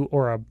turn 2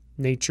 or a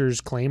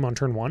nature's claim on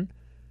turn 1.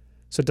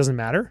 So it doesn't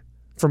matter.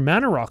 For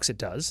mana rocks, it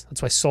does.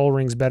 That's why Sol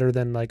Ring's better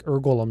than like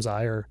Urgolem's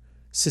Eye or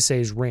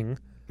Sisay's Ring.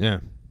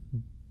 Yeah.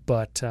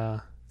 But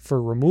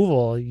for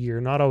removal, you're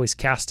not always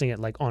casting it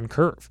like on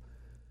curve.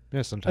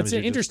 Yeah, sometimes That's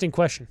an interesting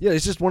question. Yeah,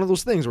 it's just one of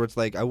those things where it's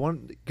like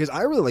because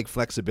I really like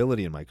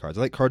flexibility in my cards.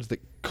 I like cards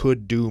that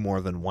could do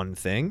more than one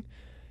thing,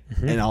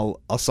 and I'll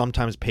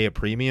sometimes pay a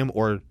premium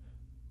or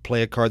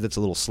play a card that's a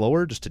little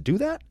slower just to do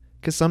that?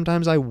 Because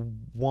sometimes I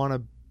don't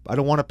want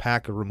to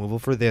pack a removal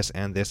for this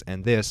and this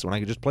and this when I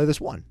could just play this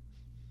one.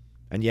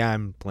 And yeah,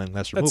 I'm playing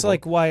less removal. That's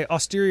like why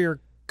Austere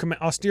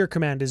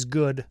Command is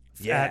good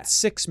at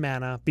 6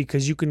 mana,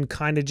 because you can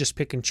kind of just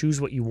pick and choose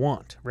what you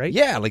want, right?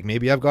 Yeah, like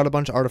maybe I've got a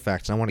bunch of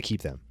artifacts and I want to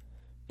keep them.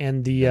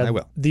 And I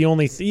will. The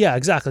only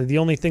exactly. The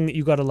only thing that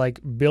you got to like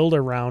build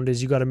around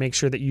is you got to make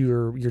sure that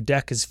your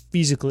deck is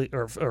feasibly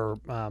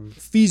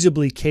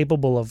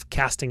capable of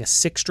casting a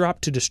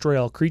 6-drop to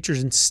destroy all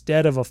creatures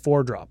instead of a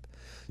 4-drop.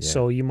 Yeah.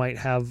 So you might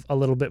have a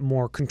little bit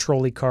more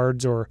control-y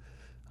cards or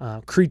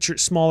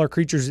smaller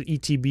creatures with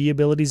ETB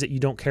abilities that you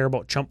don't care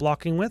about chump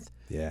blocking with.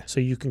 Yeah. So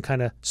you can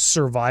kind of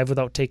survive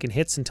without taking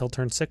hits until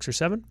turn 6 or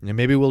 7. Yeah,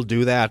 maybe we'll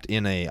do that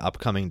in a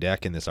upcoming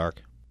deck in this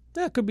arc.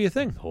 That could be a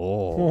thing.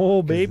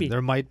 Oh, baby.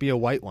 There might be a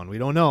white one. We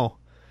don't know.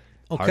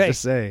 Okay. Hard to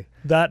say.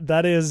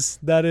 That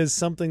is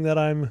something that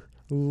I'm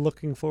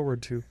looking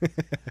forward to.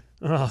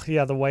 Oh,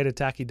 yeah, the white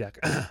attacky deck.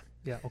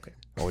 Yeah, okay.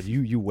 Oh,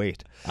 you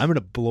wait. I'm going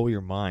to blow your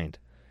mind.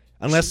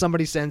 Unless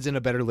somebody sends in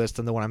a better list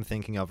than the one I'm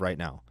thinking of right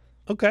now.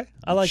 Okay,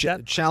 I like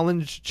that.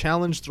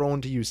 Challenge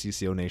thrown to you,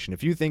 CCO Nation.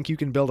 If you think you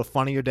can build a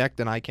funnier deck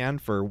than I can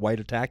for white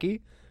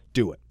attacky,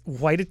 do it.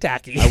 White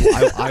attacky.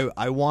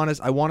 I want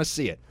to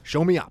see it.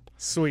 Show me up.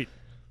 Sweet.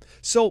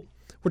 So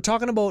we're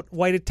talking about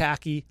white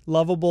attacky,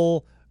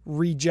 lovable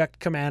reject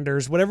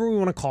commanders, whatever we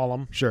want to call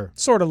them. Sure.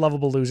 Sort of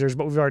lovable losers,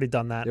 but we've already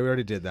done that. Yeah, we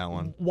already did that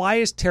one. Why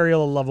is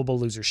Teriel a lovable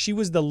loser? She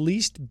was the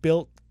least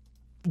built,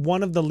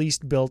 one of the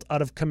least built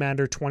out of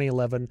Commander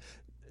 2011,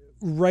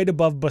 right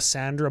above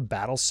Bassandra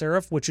Battle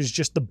Seraph, which is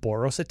just the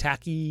Boros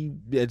attacky.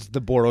 It's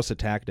the Boros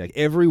attack deck.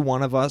 Every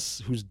one of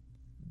us who's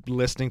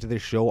listening to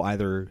this show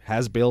either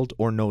has built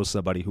or knows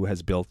somebody who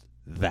has built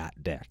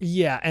that deck.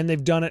 Yeah, and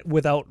they've done it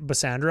without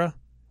Bassandra.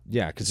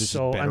 Yeah, because there's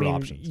just better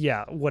options.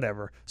 Yeah,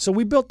 whatever. So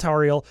we built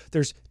Tariel.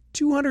 There's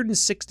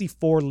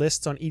 264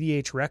 lists on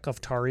EDH Rec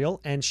of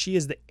Tariel, and she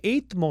is the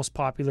 8th most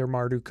popular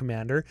Mardu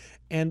commander.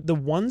 And the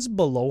ones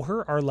below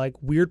her are like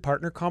weird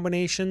partner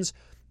combinations,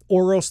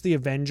 Oros the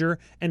Avenger,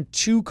 and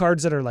 2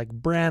 cards that are like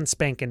brand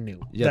spanking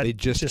new. Yeah, they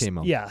just came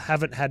out. Yeah,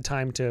 haven't had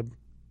time to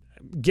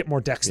get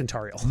more decks than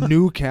Tariel.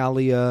 New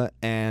Kalia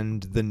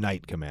and the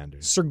Knight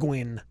Commanders. Sir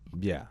Gwyn.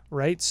 Yeah.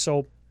 Right?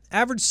 So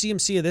average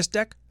CMC of this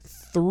deck,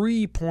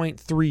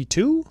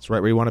 3.32. That's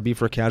right where you want to be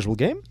for a casual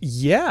game.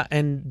 Yeah,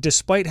 and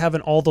despite having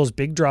all those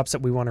big drops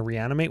that we want to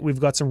reanimate, we've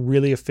got some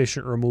really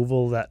efficient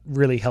removal that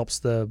really helps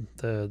the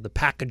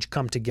package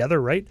come together,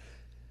 right?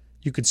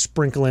 You could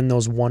sprinkle in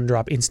those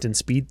 1-drop instant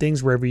speed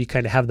things wherever you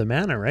kind of have the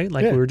mana, right?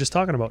 Like we were just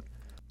talking about.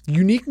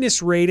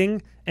 Uniqueness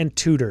rating and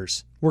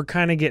tutors. We're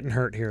kind of getting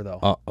hurt here, though.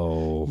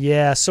 Uh-oh.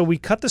 Yeah, so we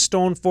cut the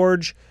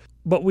Stoneforge,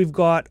 but we've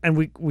got, and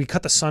we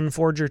cut the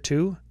Sunforger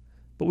too,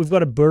 but we've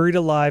got a Buried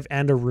Alive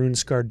and a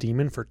Runescarred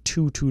Demon for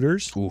 2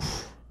 tutors.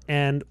 Oof.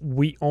 And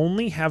we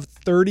only have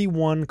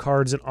 31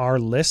 cards in our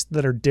list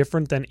that are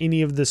different than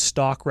any of the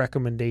stock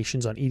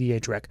recommendations on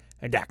EDH Rec.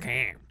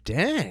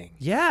 Dang.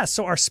 Yeah,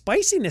 so our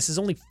spiciness is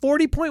only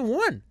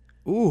 40.1.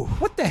 Ooh.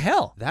 What the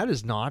hell? That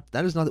is not.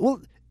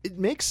 Well, it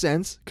makes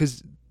sense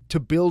because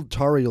to build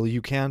Tariel,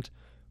 you can't.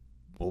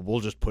 Well, we'll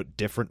just put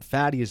different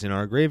fatties in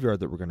our graveyard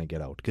that we're going to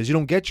get out because you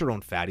don't get your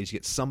own fatties, you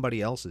get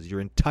somebody else's.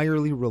 You're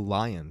entirely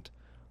reliant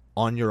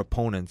on your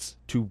opponents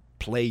to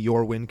play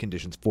your win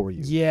conditions for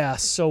you. Yeah,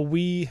 so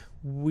we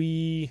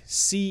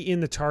see in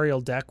the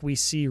Tariel deck, we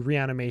see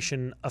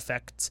reanimation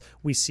effects,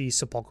 we see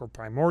Sepulchral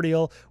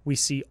Primordial, we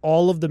see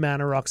all of the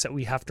mana rocks that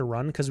we have to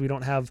run because we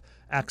don't have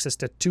access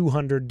to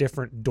 200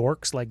 different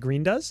dorks like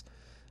Green does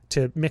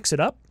to mix it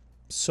up.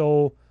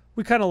 So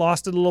we kind of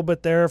lost it a little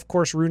bit there. Of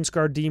course,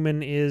 Runescarred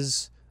Demon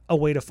is a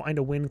way to find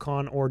a win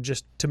con or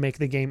just to make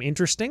the game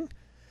interesting.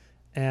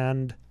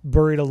 And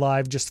Buried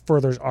Alive just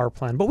furthers our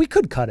plan. But we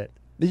could cut it.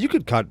 You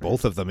could cut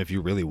both of them if you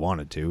really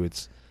wanted to.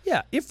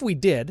 Yeah, if we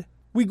did,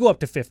 we'd go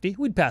up to 50.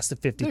 We'd pass the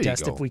 50 there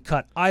test if we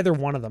cut either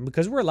one of them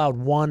because we're allowed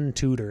 1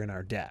 tutor in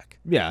our deck.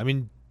 Yeah, I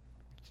mean...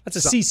 That's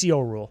a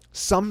CCO rule.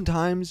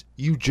 Sometimes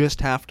you just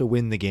have to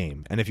win the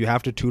game. And if you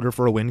have to tutor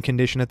for a win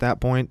condition at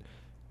that point,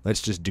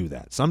 let's just do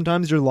that.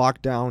 Sometimes you're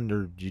locked down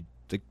or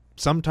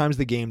sometimes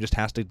the game just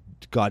has to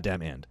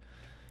goddamn end.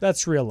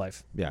 That's real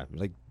life. Yeah,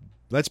 like,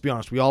 let's be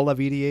honest. We all love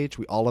EDH.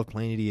 We all love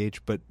playing EDH,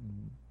 but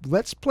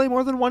let's play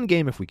more than one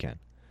game if we can.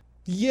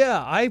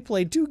 Yeah, I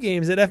played 2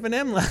 games at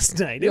F&M last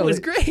night. It was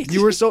great.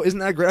 Isn't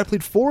that great? I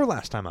played 4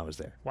 last time I was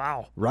there.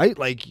 Wow. Right?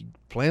 Like,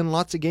 playing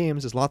lots of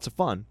games is lots of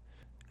fun.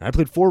 And I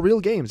played 4 real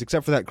games,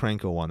 except for that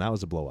Krenko one. That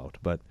was a blowout,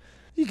 but...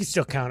 You can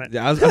still count it.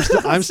 Yeah,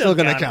 I'm still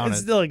going to count it.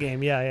 It's still a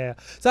game, yeah.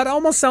 So that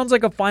almost sounds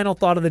like a final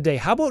thought of the day.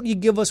 How about you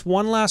give us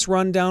one last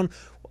rundown?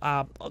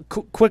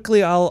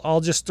 Quickly,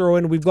 I'll just throw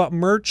in, we've got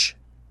merch,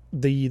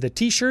 the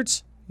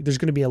T-shirts. There's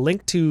going to be a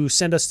link to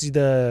send us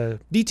the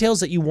details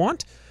that you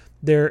want.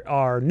 There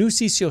are new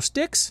CCO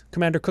sticks,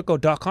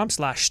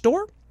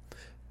 commandercookout.com/store.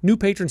 New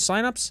patron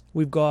signups.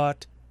 We've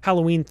got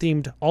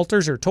Halloween-themed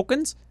altars or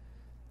tokens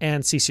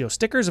and CCO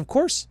stickers, of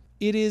course.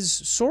 It is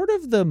sort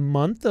of the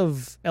month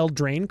of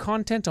Eldraine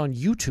content on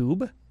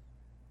YouTube.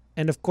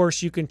 And of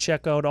course, you can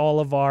check out all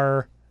of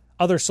our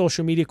other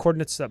social media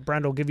coordinates that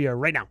Brando will give you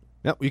right now.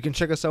 Yep, you can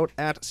check us out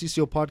at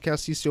CCO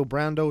Podcast, CCO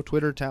Brando,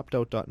 Twitter,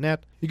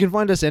 tappedout.net. You can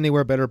find us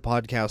anywhere better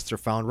podcasts are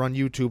found. We're on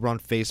YouTube, we're on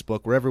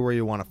Facebook, we're everywhere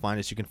you want to find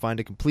us. You can find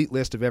a complete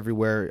list of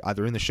everywhere,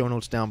 either in the show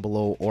notes down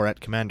below or at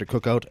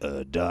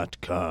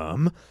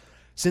commandercookout.com.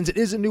 Since it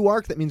is a new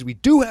arc, that means we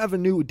do have a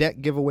new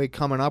deck giveaway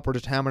coming up. We're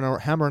just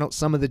hammering out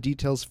some of the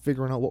details,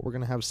 figuring out what we're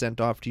going to have sent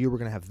off to you. We're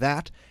going to have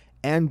that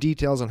and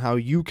details on how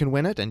you can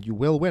win it, and you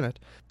will win it.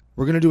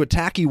 We're going to do a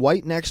tacky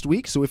white next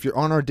week, so if you're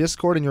on our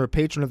Discord and you're a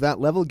patron of that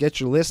level, get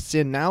your lists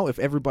in now. If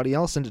everybody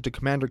else, send it to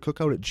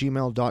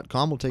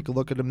commandercookout@gmail.com. We'll take a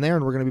look at them there,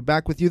 and we're going to be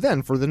back with you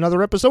then for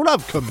another episode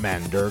of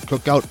Commander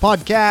Cookout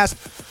Podcast.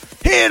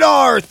 Hit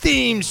our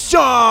theme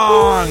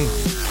song!